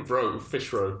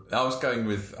Fish Roe. I was going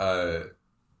with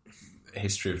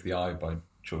History of the Eye by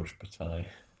George Bataille.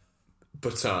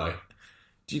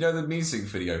 Do you know the music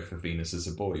video for Venus as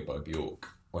a Boy by Bjork,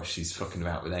 where she's fucking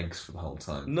about with eggs for the whole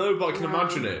time? No, but I can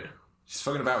imagine it. She's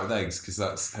fucking about with eggs because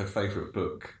that's her favourite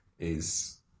book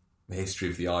is The History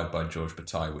of the Eye by George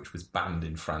Bataille, which was banned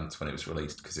in France when it was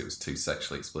released because it was too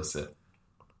sexually explicit.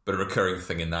 But a recurring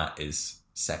thing in that is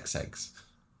sex eggs.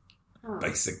 Oh.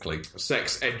 Basically.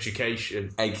 Sex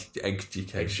education. Egg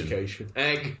education.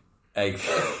 Egg. Egg.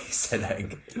 He said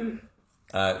egg.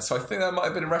 So I think that might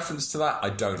have been a reference to that. I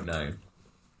don't know.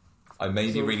 I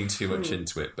may be reading too much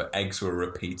into it, but eggs were a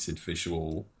repeated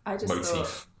visual I just motif.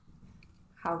 thought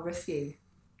how risky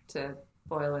to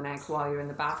boil an egg while you're in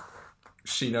the bath.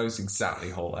 She knows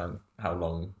exactly how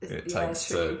long it takes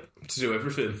to do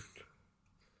everything.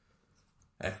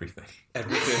 everything.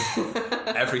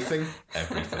 Everything.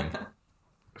 Everything.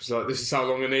 It's like, this is how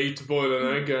long I need to boil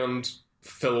an egg and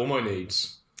fill all my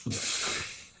needs.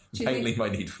 Mainly my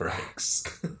need for eggs.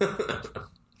 Do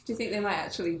you think they might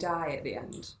actually die at the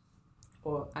end?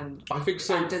 I think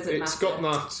so. And does it It's matter? got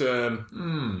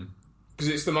that because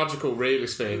it's the magical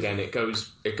realist thing again. It goes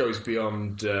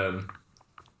beyond.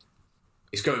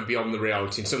 It's going beyond the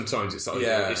reality, and sometimes it's like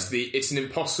it's an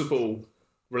impossible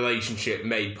relationship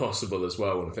made possible as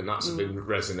well. And I think that's something that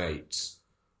resonates.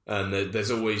 And there's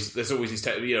always these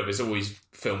there's always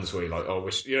films where you're like, oh,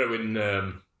 wish,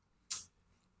 in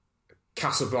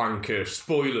Casablanca,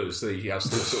 spoilers, he has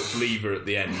to sort of leave her at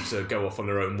the end to go off on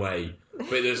her own way. But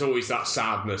there's always that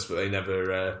sadness, but they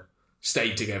never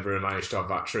stayed together and managed to have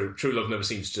that true love. Never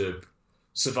seems to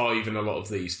survive in a lot of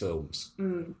these films.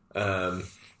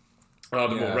 The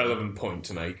more relevant point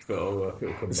to make, but it'll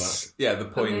come back. Yeah, the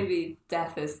point. Or maybe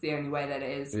death is the only way that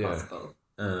it is possible.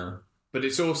 But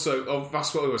it's also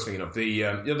that's what I was thinking of.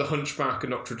 The Hunchback of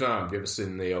Notre Dame. Have you ever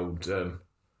seen the old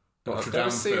Notre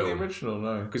Dame seen film? The original,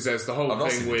 no. Because there's the whole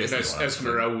thing with there's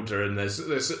Esmeralda, and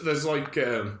there's like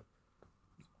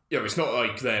it's not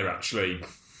like they're actually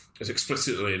as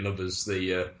explicitly in love as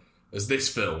as this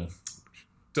film.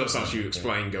 Does actually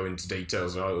explain, go into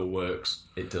details of how it all works.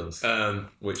 It does. But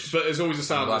there's always a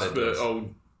sadness. But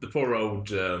the poor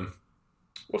old.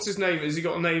 What's his name? Has he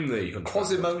got a name?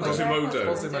 Quasimodo.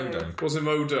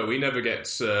 He never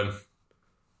gets to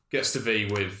be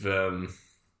with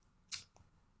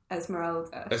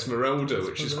Esmeralda,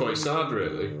 which is quite sad,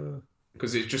 really,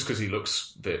 because he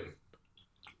looks a bit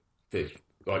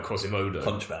like Quasimodo,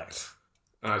 hunchbacked.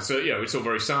 So it's all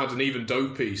very sad, and even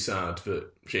Dopey sad that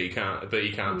he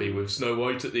can't be with Snow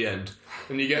White at the end.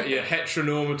 And you get your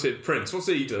heteronormative prince. What's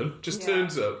he done? Just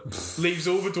turns up, leaves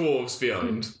all the dwarves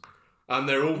behind, and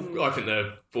they're all. I think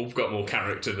they've all got more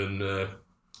character than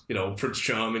Prince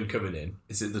Charming coming in.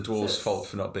 Is it the dwarves' fault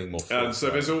for not being more? And so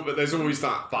there's always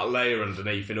that layer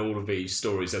underneath in all of these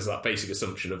stories. There's that basic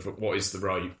assumption of what is the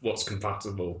right, what's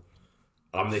compatible,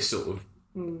 and this sort of.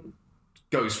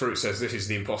 Goes through, says this is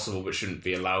the impossible but shouldn't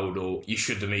be allowed, or you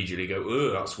should immediately go,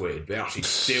 oh, that's weird, but it actually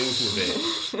deals with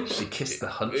it. She kissed the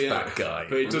hunchback guy.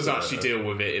 But it does actually deal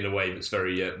with it in a way that's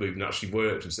very moving, actually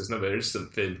works, and says, no, there is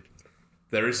something,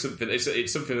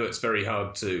 it's something that's very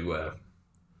hard to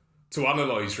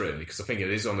analyse, really, because I think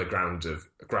it is on the grounds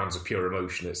of pure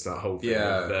emotion. It's that whole thing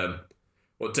of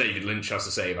what David Lynch has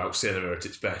to say about cinema at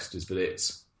its best is that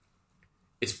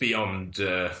it's beyond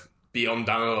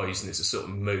analysing, it's a sort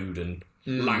of mood, and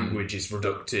language is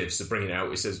reductive, so bringing it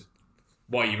out, it says,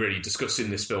 why are you really discussing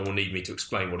this film or need me to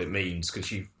explain what it means,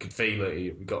 because you can feel it,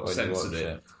 you've got a sense of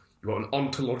it. You've got an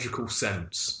ontological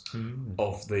sense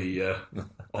of the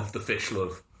fish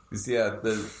love. Yeah,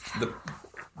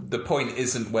 the point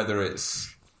isn't whether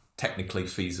it's technically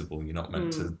feasible. You're not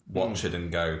meant to watch it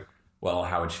and go, well,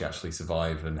 how would she actually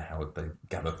survive, and how would they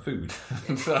gather food?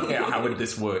 How would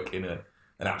this work in an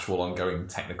actual ongoing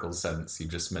technical sense? You're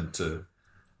just meant to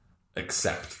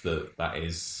accept that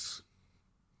is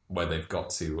where they've got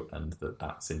to, and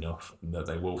that's enough, and that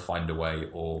they will find a way,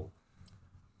 or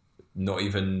not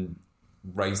even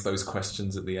raise those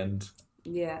questions at the end.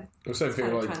 Yeah. Or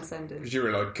something like transcendent. Because you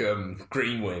were like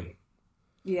Green Wing.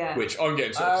 Yeah. Which I'm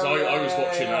getting to, because I was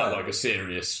watching that like a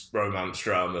serious romance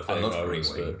drama thing. I love Green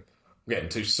Wing. I'm getting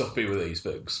too soppy with these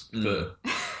things. But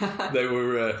they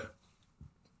were...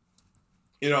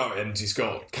 and he's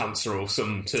got cancer or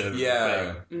some term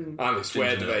thing. And it's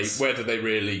where do they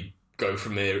really go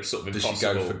from here? It's sort of impossible. Does she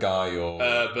go for Guy or...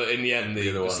 but in the end,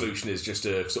 the solution is just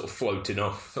a sort of floating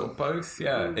off. Sort of both,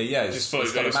 it's just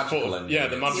floating. It's got a magical ending. Yeah,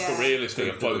 the magical realist thing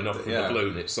of floating off from the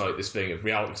balloon. It's like this thing of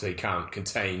reality can't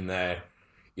contain their...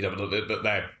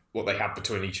 but what they have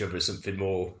between each other is something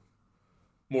more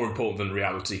important than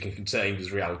reality can contain,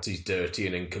 because reality's dirty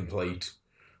and incomplete.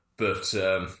 But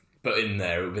in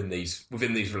there, within these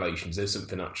relations, there's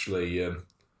something actually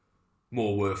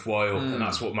more worthwhile, and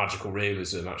that's what magical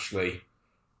realism actually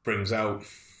brings out.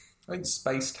 I think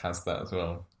Spaced has that as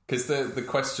well, because the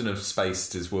question of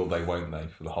Spaced is will they, won't they,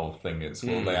 for the whole thing. It's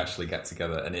will they actually get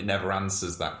together, and it never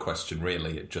answers that question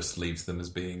really. It just leaves them as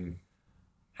being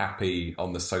happy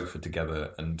on the sofa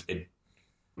together, and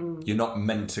you're not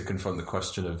meant to confront the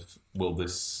question of will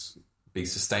this be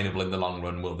sustainable in the long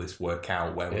run? Will this work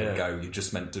out? Where will it go? You're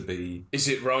just meant to be... Is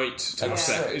it right to have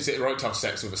sex? Is it right to have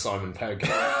sex with a Simon Pegg?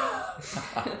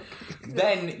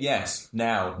 Then, yes.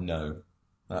 Now, no.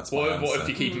 That's my answer. What if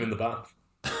you keep him in the bath?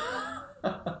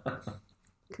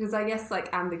 Because I guess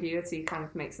ambiguity kind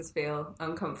of makes us feel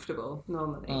uncomfortable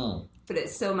normally, but it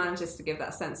still manages to give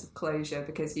that sense of closure,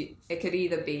 because it could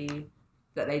either be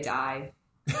that they die,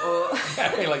 or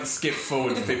skip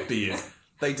forward 50 years.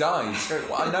 They died.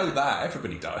 Well, I know that.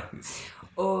 Everybody dies.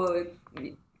 Or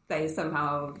they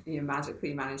somehow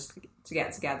magically manage to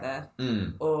get together.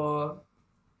 Or,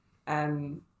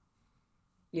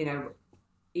 either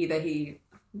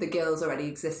the girls already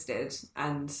existed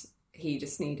and he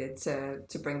just needed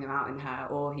to bring them out in her,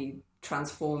 or he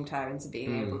transformed her into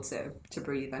being able to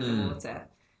breathe underwater.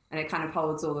 And it kind of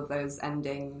holds all of those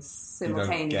endings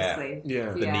simultaneously. You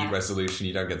don't get the neat resolution.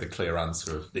 You don't get the clear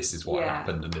answer of this is what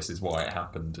happened and this is why it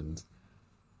happened, and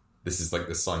this is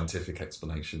the scientific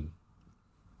explanation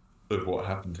of what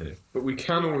happened here. But we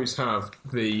can always have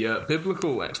the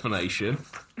biblical explanation.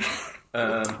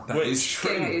 That is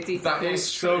true. That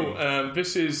is true. So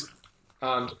this is,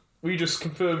 and will you just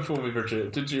confirm for me,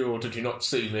 Bridget? Did you or did you not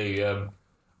see me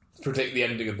predict the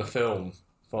ending of the film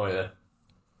via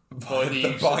via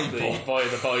the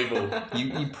Bible.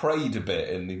 You prayed a bit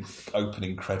in the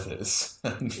opening credits.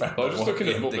 And I was just looking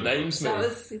at what the names mean. That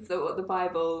was what the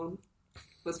Bible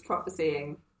was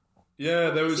prophesying.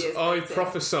 Yeah, I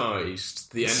prophesied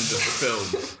the end of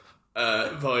the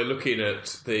film by looking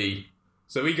at the...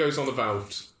 So he goes on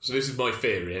about... So this is my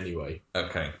theory anyway.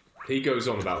 Okay. He goes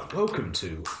on about, welcome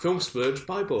to Film Splurge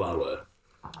Bible Hour.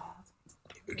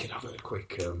 We can have a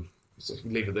quick...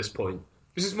 leave at this point.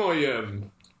 This is my...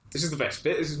 this is the best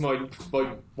bit. This is my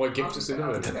gift to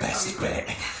cinema. The best bit.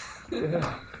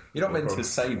 Yeah. You're not meant to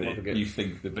say that you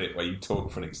think the bit where you talk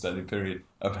for an extended period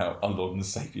about our Lord and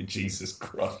Saviour Jesus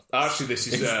Christ. Actually, this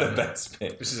is the best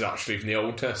bit. This is actually from the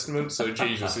Old Testament, so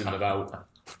Jesus isn't about.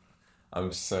 I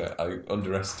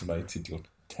underestimated your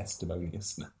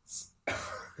testimoniousness.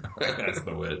 That's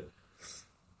the word.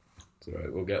 It's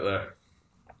alright, we'll get there.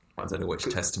 I don't know which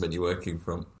testament you're working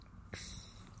from.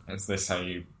 Is this how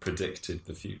you predicted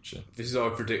the future? This is how I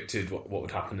predicted what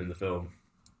would happen in the film.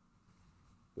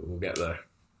 But we'll get there.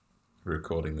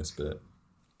 Recording this bit.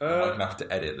 I'm going to have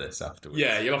to edit this afterwards.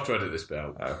 Yeah, you'll have to edit this bit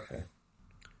out. Okay.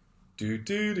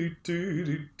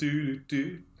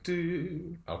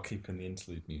 I'll keep in the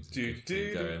interlude music.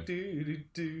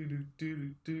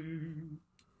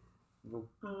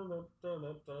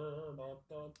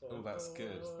 Oh, that's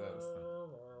good.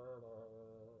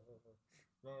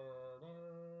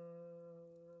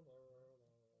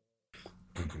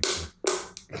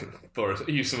 Boris,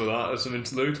 use some of that as some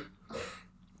interlude.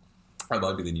 That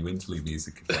might be the new interlude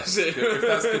music. If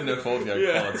that's good enough audio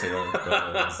quality.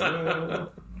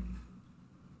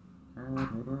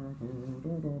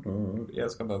 Yeah,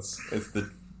 it's the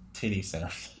tinny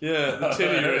sound. Yeah, the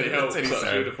tinny really helps. The tinny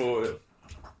sound.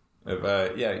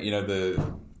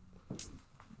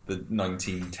 The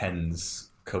 1910s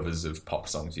covers of pop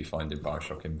songs you find in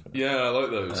Bioshock Infinite. Yeah, I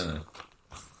like those.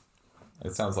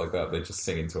 It sounds like that. They just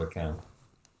sing into a can.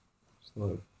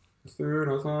 As soon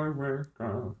as I wake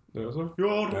up, you're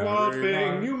the one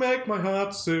thing, you make my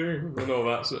heart sing. I know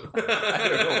that's it. I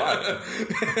don't know why.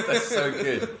 That's so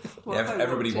good.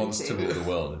 Everybody Wants to Rule the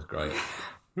World is great.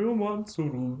 Who wants to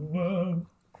rule the world?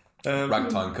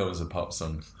 Ragtime covers of pop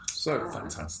songs. So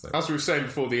fantastic. As we were saying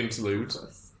before the interlude.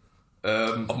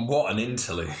 And what an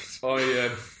interlude. So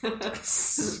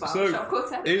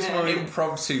here's my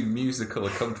impromptu musical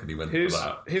accompaniment for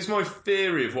that. Here's my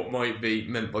theory of what might be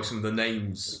meant by some of the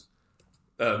names.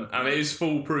 And it is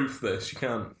foolproof, this. You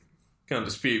can't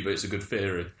dispute, but it's a good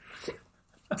theory.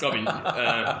 I mean,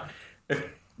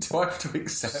 do I have to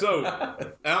accept? So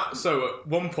at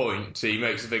one point, he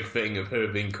makes a big thing of her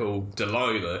being called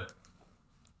Delilah,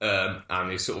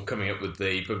 and he's sort of coming up with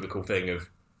the biblical thing of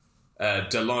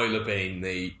Delilah being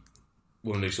the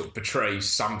one who sort of betrays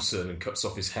Samson and cuts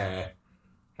off his hair,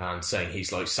 and saying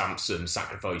he's like Samson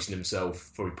sacrificing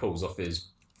himself before he pulls off his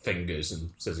fingers,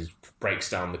 and says he breaks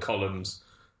down the columns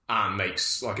and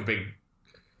makes like a big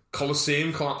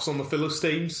Colosseum collapse on the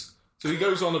Philistines. So he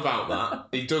goes on about that.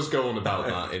 He does go on about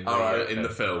that in the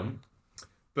film.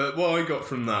 But what I got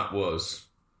from that was,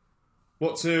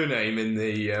 what's her name in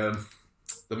the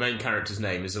main character's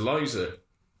name is Eliza.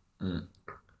 Mm.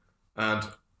 And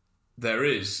there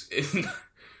is in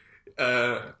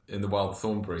the Wild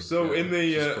Thornbury. So in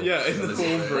the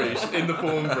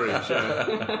Thornbury.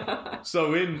 Yeah.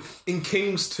 So in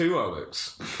Kings 2,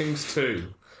 Alex, Kings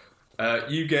 2,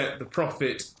 you get the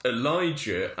prophet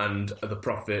Elijah and the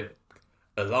prophet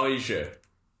Elijah.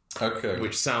 Okay.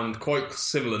 Which sound quite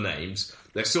similar names.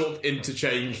 They're sort of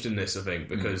interchanged in this, I think,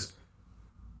 because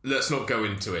let's not go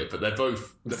into it, but they're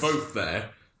both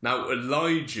there. Now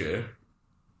Elijah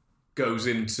goes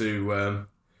into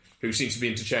who seems to be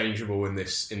interchangeable in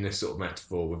this sort of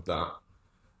metaphor with that,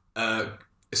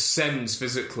 ascends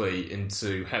physically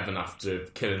into heaven after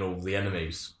killing all the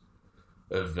enemies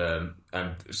of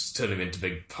and turning them into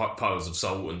big piles of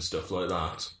salt and stuff like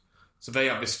that. So they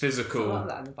have this physical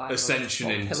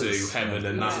ascension into heaven,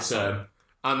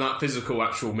 and that physical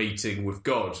actual meeting with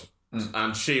God.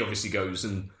 And she obviously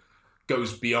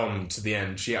goes beyond to the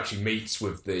end. She actually meets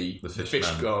with the fish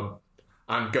god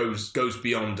and goes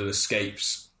beyond and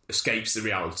escapes the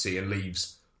reality and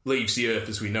leaves the earth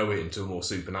as we know it into a more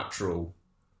supernatural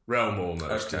realm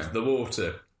almost, into the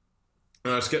water.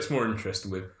 Now this gets more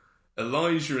interesting with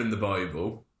Elijah in the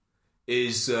Bible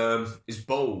is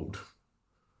bold.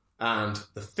 And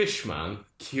the fishman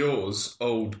cures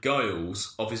old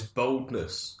Giles of his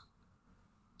boldness.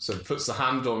 So puts the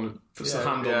hand on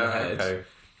the head,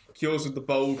 cures with the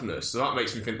boldness. So that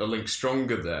makes me think the link's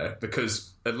stronger there,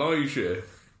 because Elijah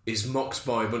is mocked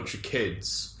by a bunch of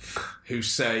kids who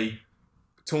say,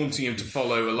 taunting him to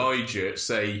follow Elijah,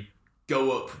 say,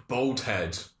 "Go up, bold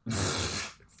head."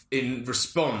 in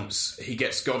response, he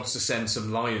gets God to send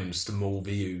some lions to maul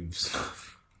the youths.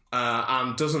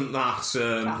 And doesn't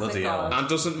that... bloody hell. And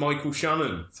doesn't Michael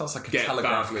Shannon sounds like a get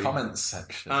Telegraph badly... comments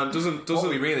section. And doesn't what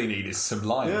we really need is some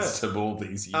lions to maul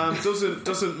these youths. And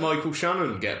doesn't Michael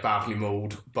Shannon get badly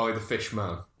mauled by the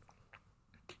Fishman?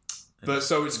 But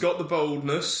so it's got the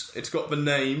boldness, it's got the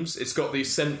names, it's got the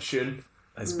ascension.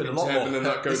 There's been a lot more. And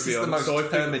that goes this beyond. is the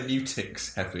most so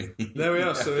hermeneutics heavy. There we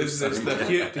are. So there's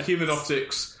the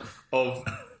humanotics of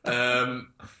the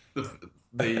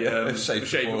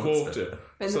shape of water.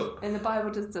 In the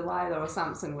Bible, does Delilah or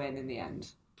Samson win in the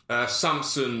end?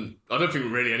 Samson, I don't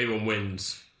think really anyone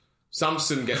wins.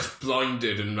 Samson gets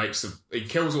blinded and he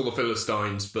kills all the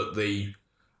Philistines, but the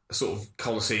sort of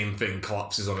Colosseum thing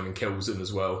collapses on him and kills him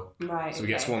as well. Right. So he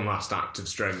gets one last act of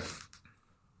strength.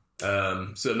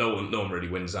 So no one really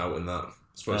wins out in that. I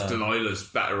suppose Delilah's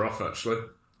better off, actually,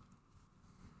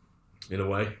 in a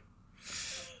way.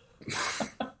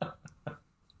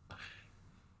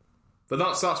 But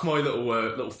that's my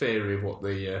little theory of what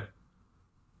the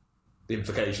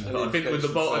implications are. I think with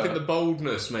the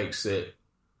boldness makes it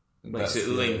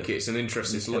link. It's an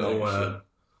interesting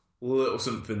little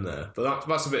something there. But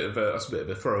that's a bit of a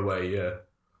throwaway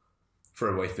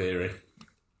theory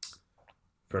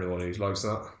for anyone who likes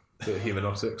that. Bit of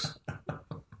humanotics.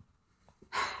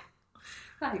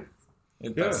 Thanks.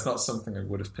 That's not something I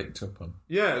would have picked up on.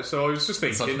 Yeah, so I was just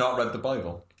thinking... I've not read the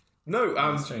Bible. No,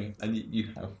 and you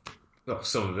have. Oh,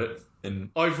 some of it.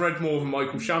 I've read more of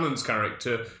Michael Shannon's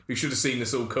character, who should have seen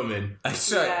this all coming.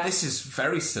 This is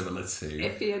very similar to...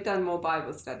 If he had done more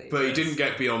Bible study. But he didn't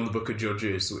get beyond the Book of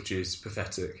Judges, which is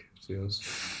pathetic to us.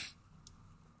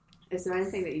 Is there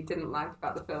anything that you didn't like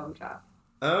about the film, Jack?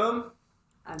 And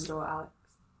or Alex?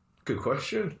 Good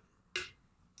question.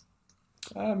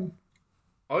 I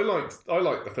liked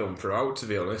the film throughout. To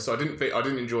be honest, I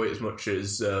didn't enjoy it as much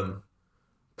as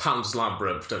Pan's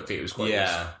Labyrinth. Don't think it was quite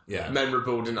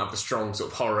memorable. Didn't have the strong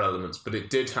sort of horror elements, but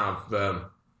it did have.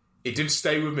 It did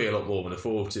stay with me a lot more than I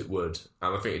thought it would,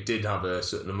 and I think it did have a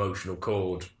certain emotional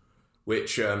chord.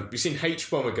 Which you've seen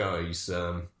H-Bomber Guy's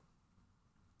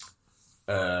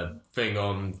thing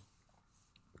on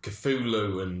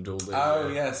Cthulhu and all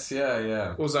the... yes, yeah.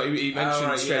 What was that? He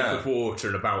mentioned Shape of Water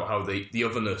and about how the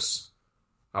otherness,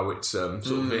 how it's how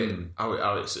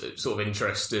it's sort of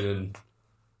interesting and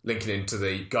linking into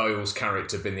the Giles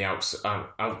character being the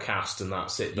outcast, and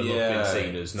that's it. The love being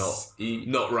seen as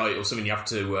not right, or something you have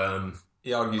to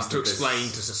he argues to explain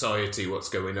to society what's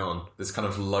going on. This kind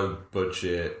of low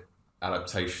budget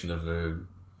adaptation of a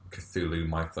Cthulhu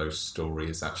mythos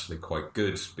story is actually quite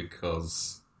good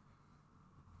because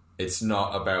it's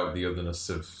not about the otherness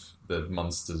of the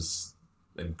monsters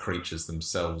and creatures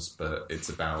themselves, but it's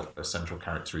about a central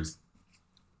character who's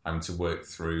having to work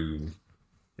through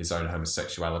his own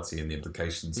homosexuality and the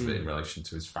implications of it in relation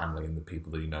to his family and the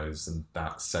people that he knows, and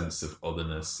that sense of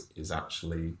otherness is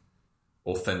actually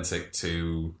authentic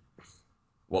to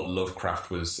what Lovecraft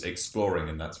was exploring,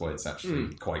 and that's why it's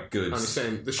actually quite good. And he's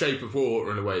saying The Shape of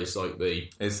Water in a way is like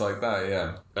it's like that,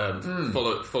 yeah.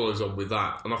 Follows on with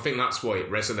that, and I think that's why it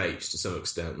resonates to some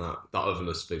extent, that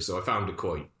otherness thing. So I found it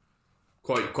quite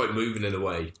moving in a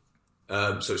way.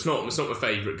 So it's not my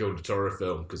favourite Guillermo Toro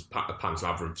film because Pan's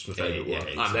Labyrinth's my favourite one,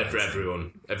 and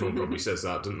everyone probably says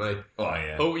that, don't they? Oh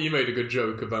yeah. Oh, you made a good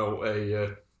joke about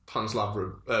a Pan's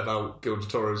Labyrinth about Guillermo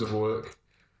Toro's other work.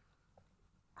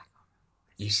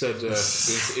 You said it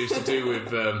was to do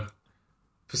with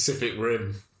Pacific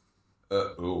Rim.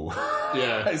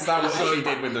 Yeah. Is that what he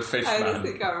did with the fish man? I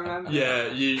honestly can't remember.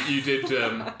 Yeah, you did.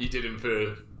 You did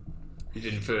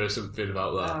infer something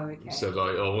about that. Oh, okay. So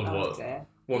like,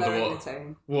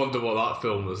 wonder what that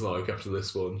film was like after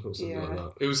this one or something like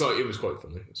that. It was quite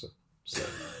funny. So.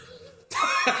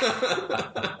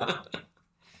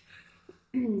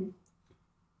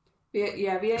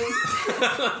 Yeah,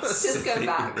 just go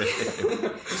back.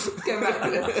 Go back to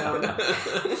this film.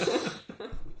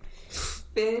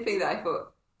 The only thing that I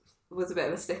thought was a bit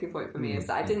of a sticking point for me is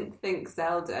that I didn't think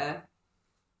Zelda,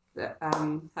 that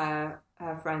her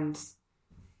friend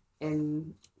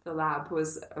in the lab,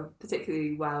 was a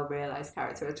particularly well realised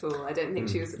character at all. I don't think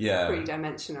she was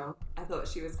three-dimensional. I thought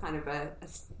she was kind of a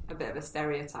bit of a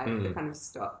stereotype, the kind of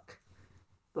stock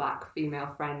black female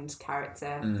friend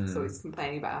character. So always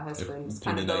complaining about her husband.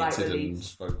 Kind of the light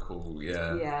relief. Vocal,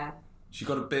 yeah. She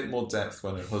got a bit more depth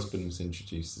when her husband was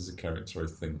introduced as a character, I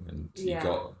think, and you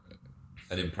got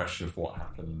an impression of what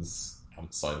happens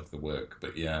outside of the work.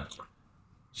 But yeah,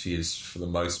 she is, for the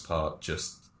most part,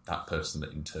 just that person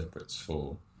that interprets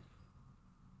for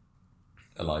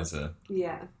Eliza.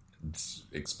 Yeah. And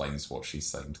explains what she's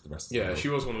saying to the rest of the world. world. She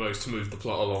was one of those to move the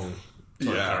plot along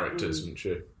type characters, wouldn't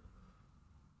she?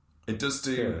 It does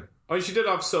do. Yeah. I mean, she did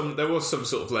have some. There was some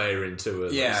sort of layering to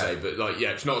it, but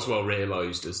it's not as well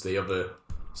realised as the other.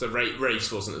 So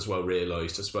race wasn't as well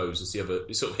realised, I suppose, as the other.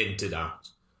 It's sort of hinted at,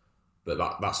 but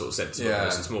that sort of sense of it,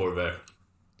 it's more of a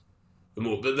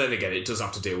more. But then again, it does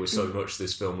have to deal with so much.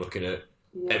 This film, looking at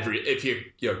if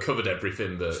you covered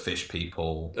everything, but fish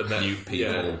people, mute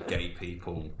people, gay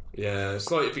people. Yeah,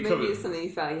 it's like if you maybe it's something you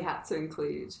felt you had to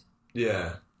include.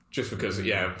 Yeah. Just because, of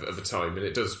the time, and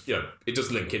it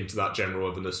does link into that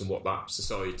general otherness and what that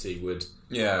society would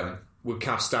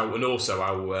cast out, and also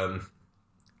how I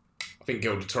think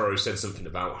Guillermo Toro said something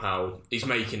about how he's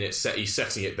making it he's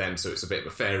setting it then so it's a bit of a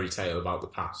fairy tale about the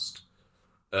past,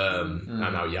 and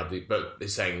how but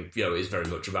he's saying it's very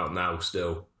much about now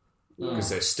still,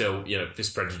 because there's still this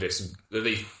prejudice,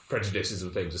 these prejudices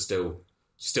and things are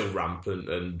still rampant,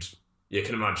 and you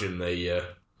can imagine the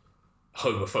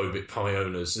homophobic pie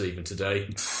owners even today.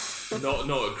 not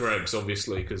at Greg's,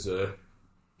 obviously, because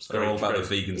they're all about the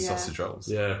vegan sausage rolls.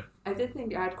 Yeah, I did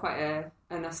think it had quite a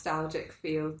nostalgic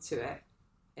feel to it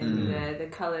in the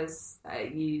colours that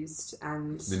it used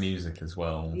and the music as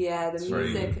well. Yeah, the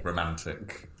music, very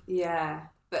romantic. Yeah,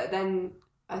 but then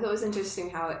I thought it was interesting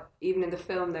how even in the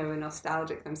film they were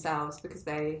nostalgic themselves, because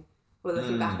they were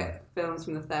looking back at films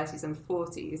from the 30s and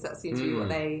 40s. That seems to be what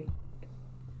they.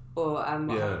 Or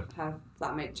her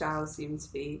flatmate Giles seemed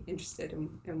to be interested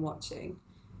in watching.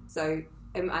 So,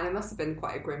 and it must have been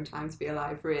quite a grim time to be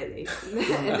alive, really, in the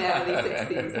early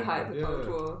 60s, the height of the Cold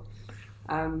War.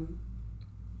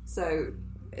 So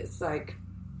it's like,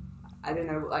 I don't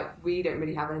know, like we don't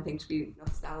really have anything to be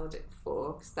nostalgic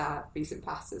for, because that recent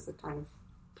past is a kind of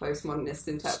postmodernist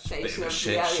interpretation of a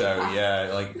shit show. Past.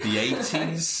 Yeah, like the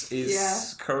 80s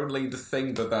is currently the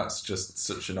thing, but that's just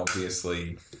such an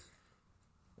obviously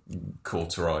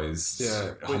cauterized,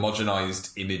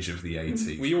 homogenized image of the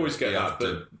 80s. We always get that,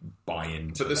 but buy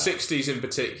into. But the 60s in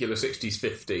particular, 60s,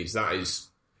 50s, that is,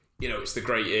 it's the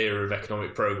great era of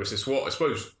economic progress. It's what I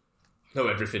suppose. No,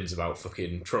 everything's about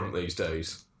fucking Trump these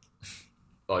days.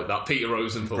 Like that Peter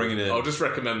Rosenthal. I'll just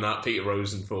recommend that Peter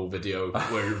Rosenthal video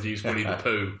where he reviews Winnie the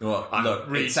Pooh. Well, look,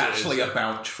 it's actually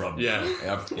about Trump. Yeah.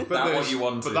 Is that what you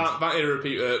wanted? But that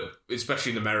era,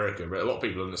 especially in America, a lot of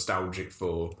people are nostalgic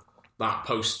for that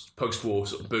post-war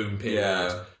sort of boom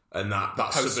period, and that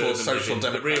post-war social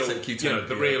democratic utopia.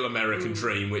 The real American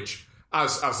dream, which,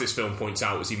 as this film points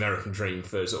out, was the American dream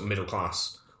for sort of middle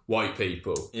class white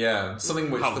people. Yeah,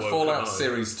 something which the Fallout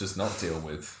series does not deal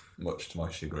with, much to my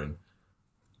chagrin.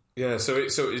 Yeah, so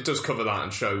it does cover that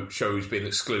and show who's been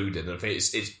excluded, and I think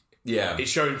it's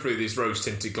showing through these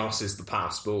rose-tinted glasses the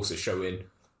past, but also showing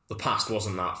the past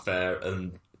wasn't that fair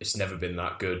and it's never been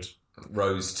that good.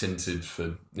 Rose tinted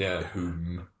for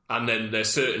whom? And then there's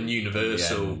certain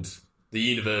universal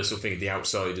thing, the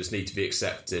outsiders need to be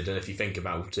accepted, and if you think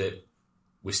about it,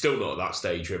 we're still not at that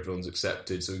stage where everyone's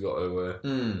accepted, so we've got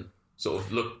to sort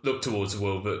of look towards a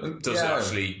world that does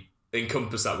actually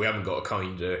encompass that. We haven't got a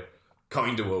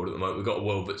kind of world at the moment. We've got a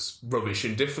world that's rubbish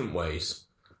in different ways,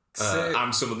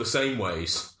 and some of the same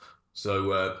ways.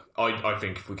 So I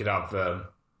think if we could have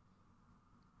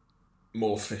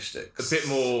more fish sticks, a bit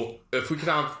more. If we could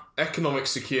have economic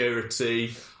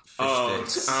security,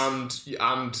 art,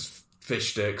 and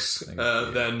fish sticks,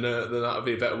 then that would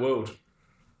be a better world.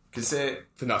 Because I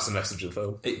think that's the message of the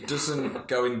film. It doesn't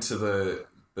go into the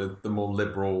more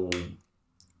liberal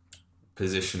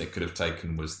position it could have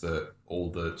taken, was that all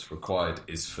that's required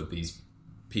is for these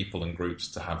people and groups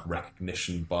to have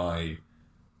recognition by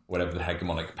whatever the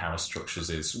hegemonic power structures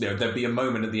is. There'd be a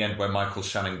moment at the end where Michael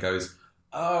Shannon goes,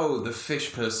 "Oh, the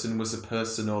fish person was a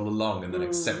person all along," and then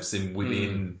accepts him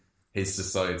within his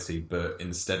society. But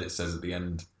instead it says at the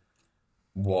end,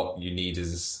 what you need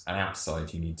is an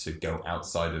outside. You need to go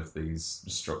outside of these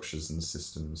structures and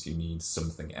systems. You need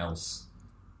something else.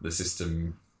 The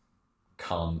system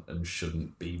can't and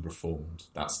shouldn't be reformed.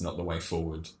 That's not the way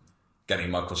forward. Getting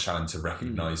Michael Shannon to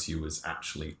recognise you as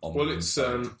actually on the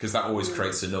inside, because that always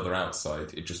creates another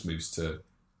outside. It just moves to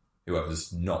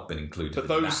whoever's not been included. But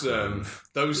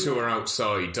those who are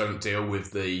outside don't deal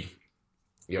with the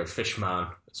Fishman.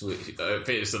 I think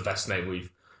it's the best name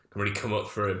we've really come up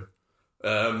for him.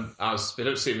 As they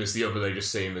don't see him as the other, they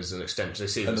just see him as an extension. They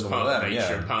see him as part of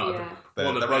nature and part of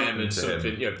one of them, and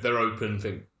something. They're open.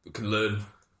 Think can learn.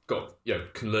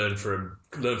 Can learn from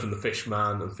the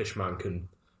Fishman, and Fishman can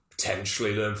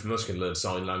potentially learn from us. Can learn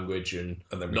sign language and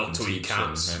not to eat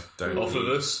cats off of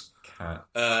us.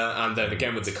 And then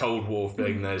again with the Cold War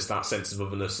thing, there's that sense of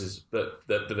otherness, but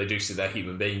they do see they're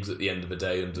human beings at the end of the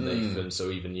day underneath, and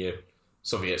so even your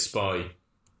Soviet spy,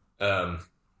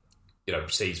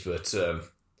 sees that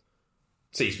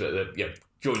sees that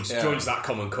joins that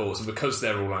common cause, and because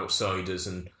they're all outsiders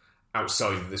and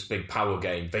outside of this big power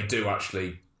game, they do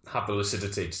actually have the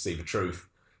lucidity to see the truth,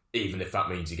 even if that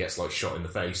means he gets like shot in the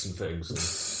face and things. And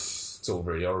it's all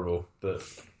really horrible, but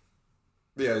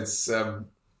yeah, it's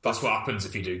that's what happens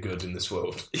if you do good in this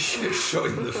world. You get shot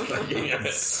in the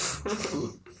face,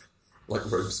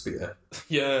 like Robespierre.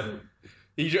 Yeah,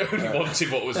 he only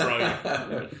wanted what was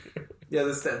right. Yeah,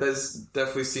 there's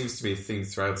definitely seems to be a theme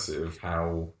throughout it of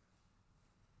how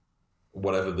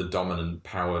whatever the dominant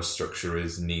power structure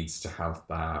is needs to have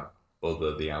that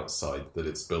other, the outside, that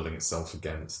it's building itself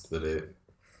against, that it,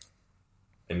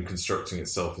 in constructing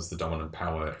itself as the dominant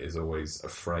power, is always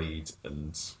afraid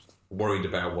and worried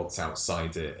about what's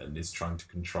outside it and is trying to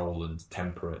control and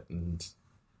temper it and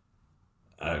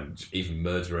even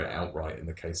murder it outright in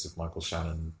the case of Michael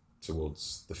Shannon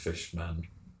towards the fish man.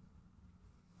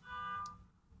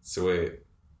 So it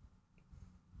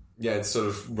sort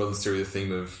of runs through the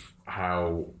theme of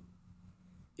how,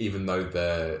 even though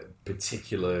their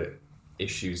particular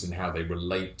issues and how they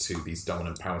relate to these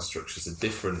dominant power structures are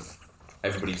different,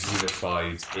 everybody's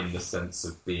unified in the sense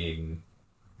of being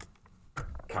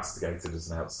castigated as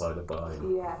an outsider by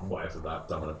whatever that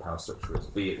dominant power structure is,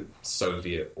 be it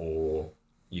Soviet or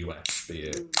US, be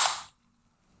it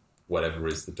whatever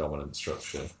is the dominant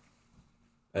structure.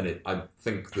 And I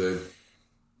think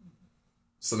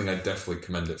something I definitely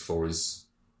commend it for is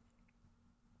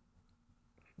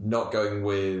not going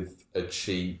with a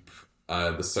cheap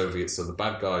the Soviets are the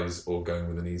bad guys, or going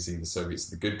with an easy the Soviets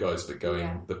are the good guys, but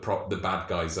going the bad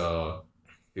guys are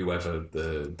whoever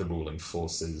the ruling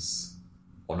forces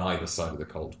on either side of the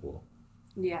Cold War.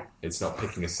 Yeah. It's not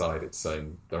picking a side, it's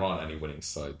saying there aren't any winning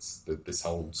sides. This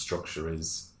whole structure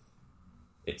is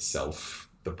itself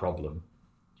the problem.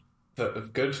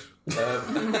 Good.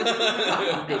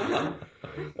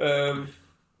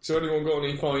 So anyone got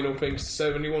any final things to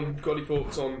say? Anyone got any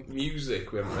thoughts on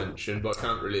music we haven't mentioned, but I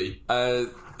can't really...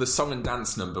 the song and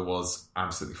dance number was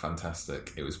absolutely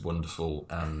fantastic. It was wonderful,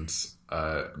 and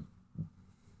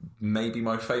maybe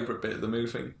my favourite bit of the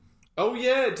movie. Oh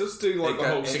yeah, it does do like the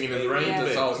whole singing in the rain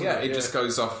bit. It just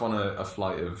goes off on a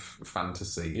flight of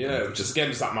fantasy. Yeah, which just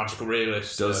again is that magical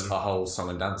realist. Does a whole song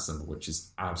and dance number, which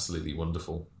is absolutely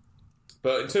wonderful.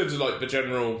 But in terms of like the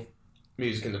general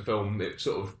music in the film, it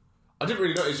sort of, I didn't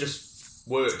really know, it just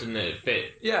worked, didn't it? It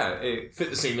fit. Yeah, it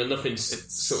fit the scene, and nothing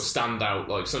sort of stand out.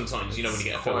 Like sometimes, you know, when you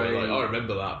get a film, you're like, I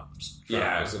remember that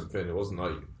track or something. It wasn't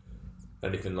like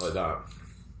anything like that.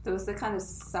 There was the kind of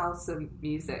salsa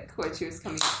music when she was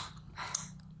coming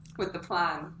with the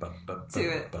plan to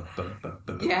it.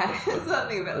 Yeah,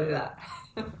 something a bit like that.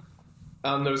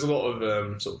 And there was a lot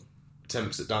of sort of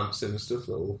attempts at dancing and stuff,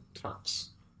 little taps,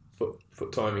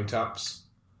 foot timing taps.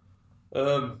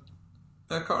 I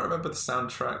can't remember the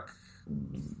soundtrack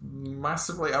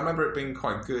massively. I remember it being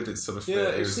quite good. It's sort of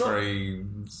it's not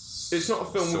a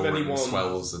film with anyone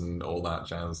swells and all that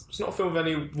jazz. It's not a film with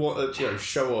anyone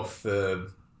show off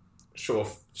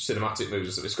cinematic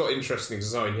moves. It's got interesting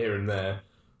design here and there,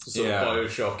 sort of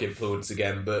Bioshock influence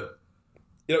again, but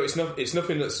you know, it's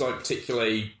nothing that's like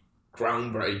particularly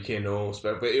groundbreaking or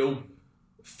special, but it'll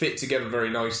fit together very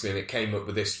nicely, and it came up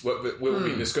with this. What we've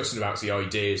been discussing about the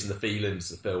ideas and the feelings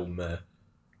the film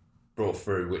brought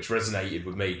through, which resonated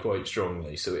with me quite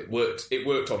strongly. So it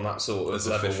worked on that sort of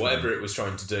level. Whatever it was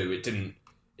trying to do, it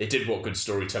did what good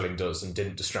storytelling does, and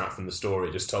didn't distract from the story.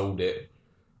 It just told it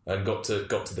and got to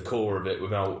the core of it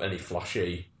without any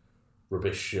flashy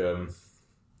rubbish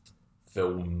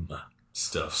film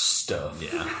stuff.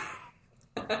 Yeah.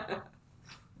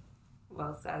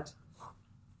 Well said.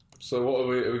 So what are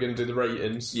we going to do the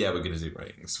ratings? Yeah, we're going to do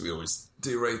ratings. We always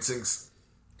do ratings.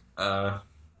 I'm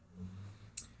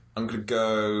going to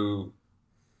go...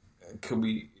 Can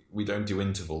we don't do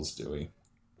intervals, do we?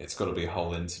 It's got to be a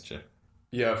whole integer.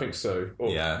 Yeah, I think so.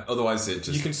 Or, otherwise it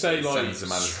just... You can say like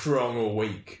strong or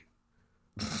weak.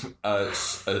 I'm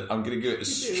going to give it a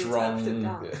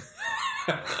strong...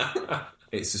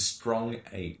 It's a strong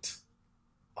 8.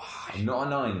 I'm not a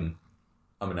 9.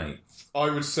 I'm an 8. I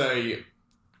would say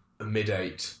a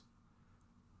mid-8.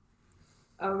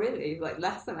 Oh, really? Like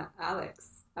less than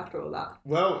Alex after all that?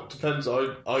 Well, depends.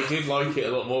 I did like it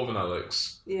a lot more than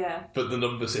Alex. Yeah. But the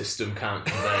number system can't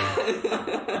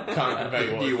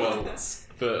convey what you want.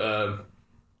 But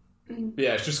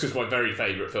yeah, it's just because my very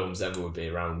favourite films ever would be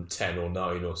around 10 or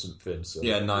 9 or something. So.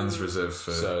 Yeah, 9's reserved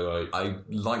for... So, I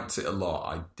liked it a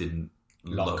lot. I didn't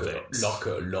love it. Like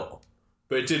it a lot.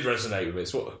 But it did resonate with me.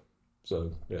 So,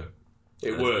 yeah.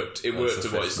 It worked. It worked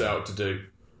at what it set out to do.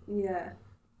 Yeah.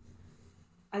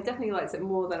 I definitely liked it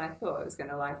more than I thought I was going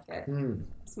to like it.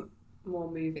 It's more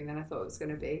moving than I thought it was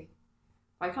going to be.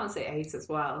 I can't say 8 as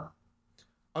well.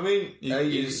 I mean,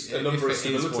 8 is a number of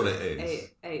stability. Is what it is.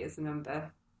 8 is a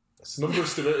number. It's a number of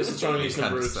stability. It's a Chinese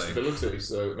number of stability,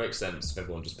 so it makes sense if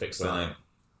everyone just picks that.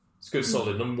 It's a good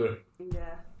solid number. Yeah.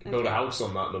 You can build a house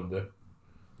on that number.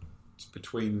 It's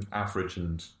between average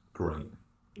and great.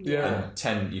 Yeah. And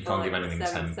 10, you can't give anything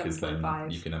 10 because then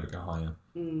 7.5. you can never go higher.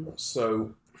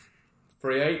 So,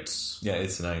 3 8s. Yeah,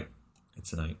 it's an 8.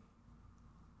 It's an 8.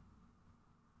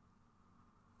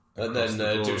 And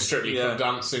then do Strictly Come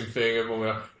Dancing thing. Everyone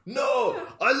will go, no,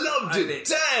 I loved it.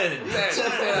 10.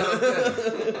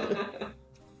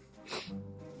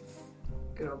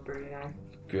 Good old Bruno.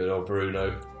 Good old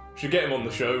Bruno. Should get him on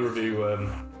the show. Review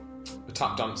a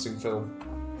tap dancing film.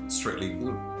 Strictly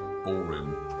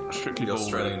Ballroom. Strictly the Ballroom.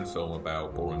 Australian film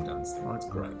about ballroom dancing. Oh, it's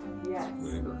great. Yes,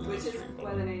 which is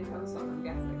where the name comes from, I'm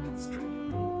guessing. Strictly.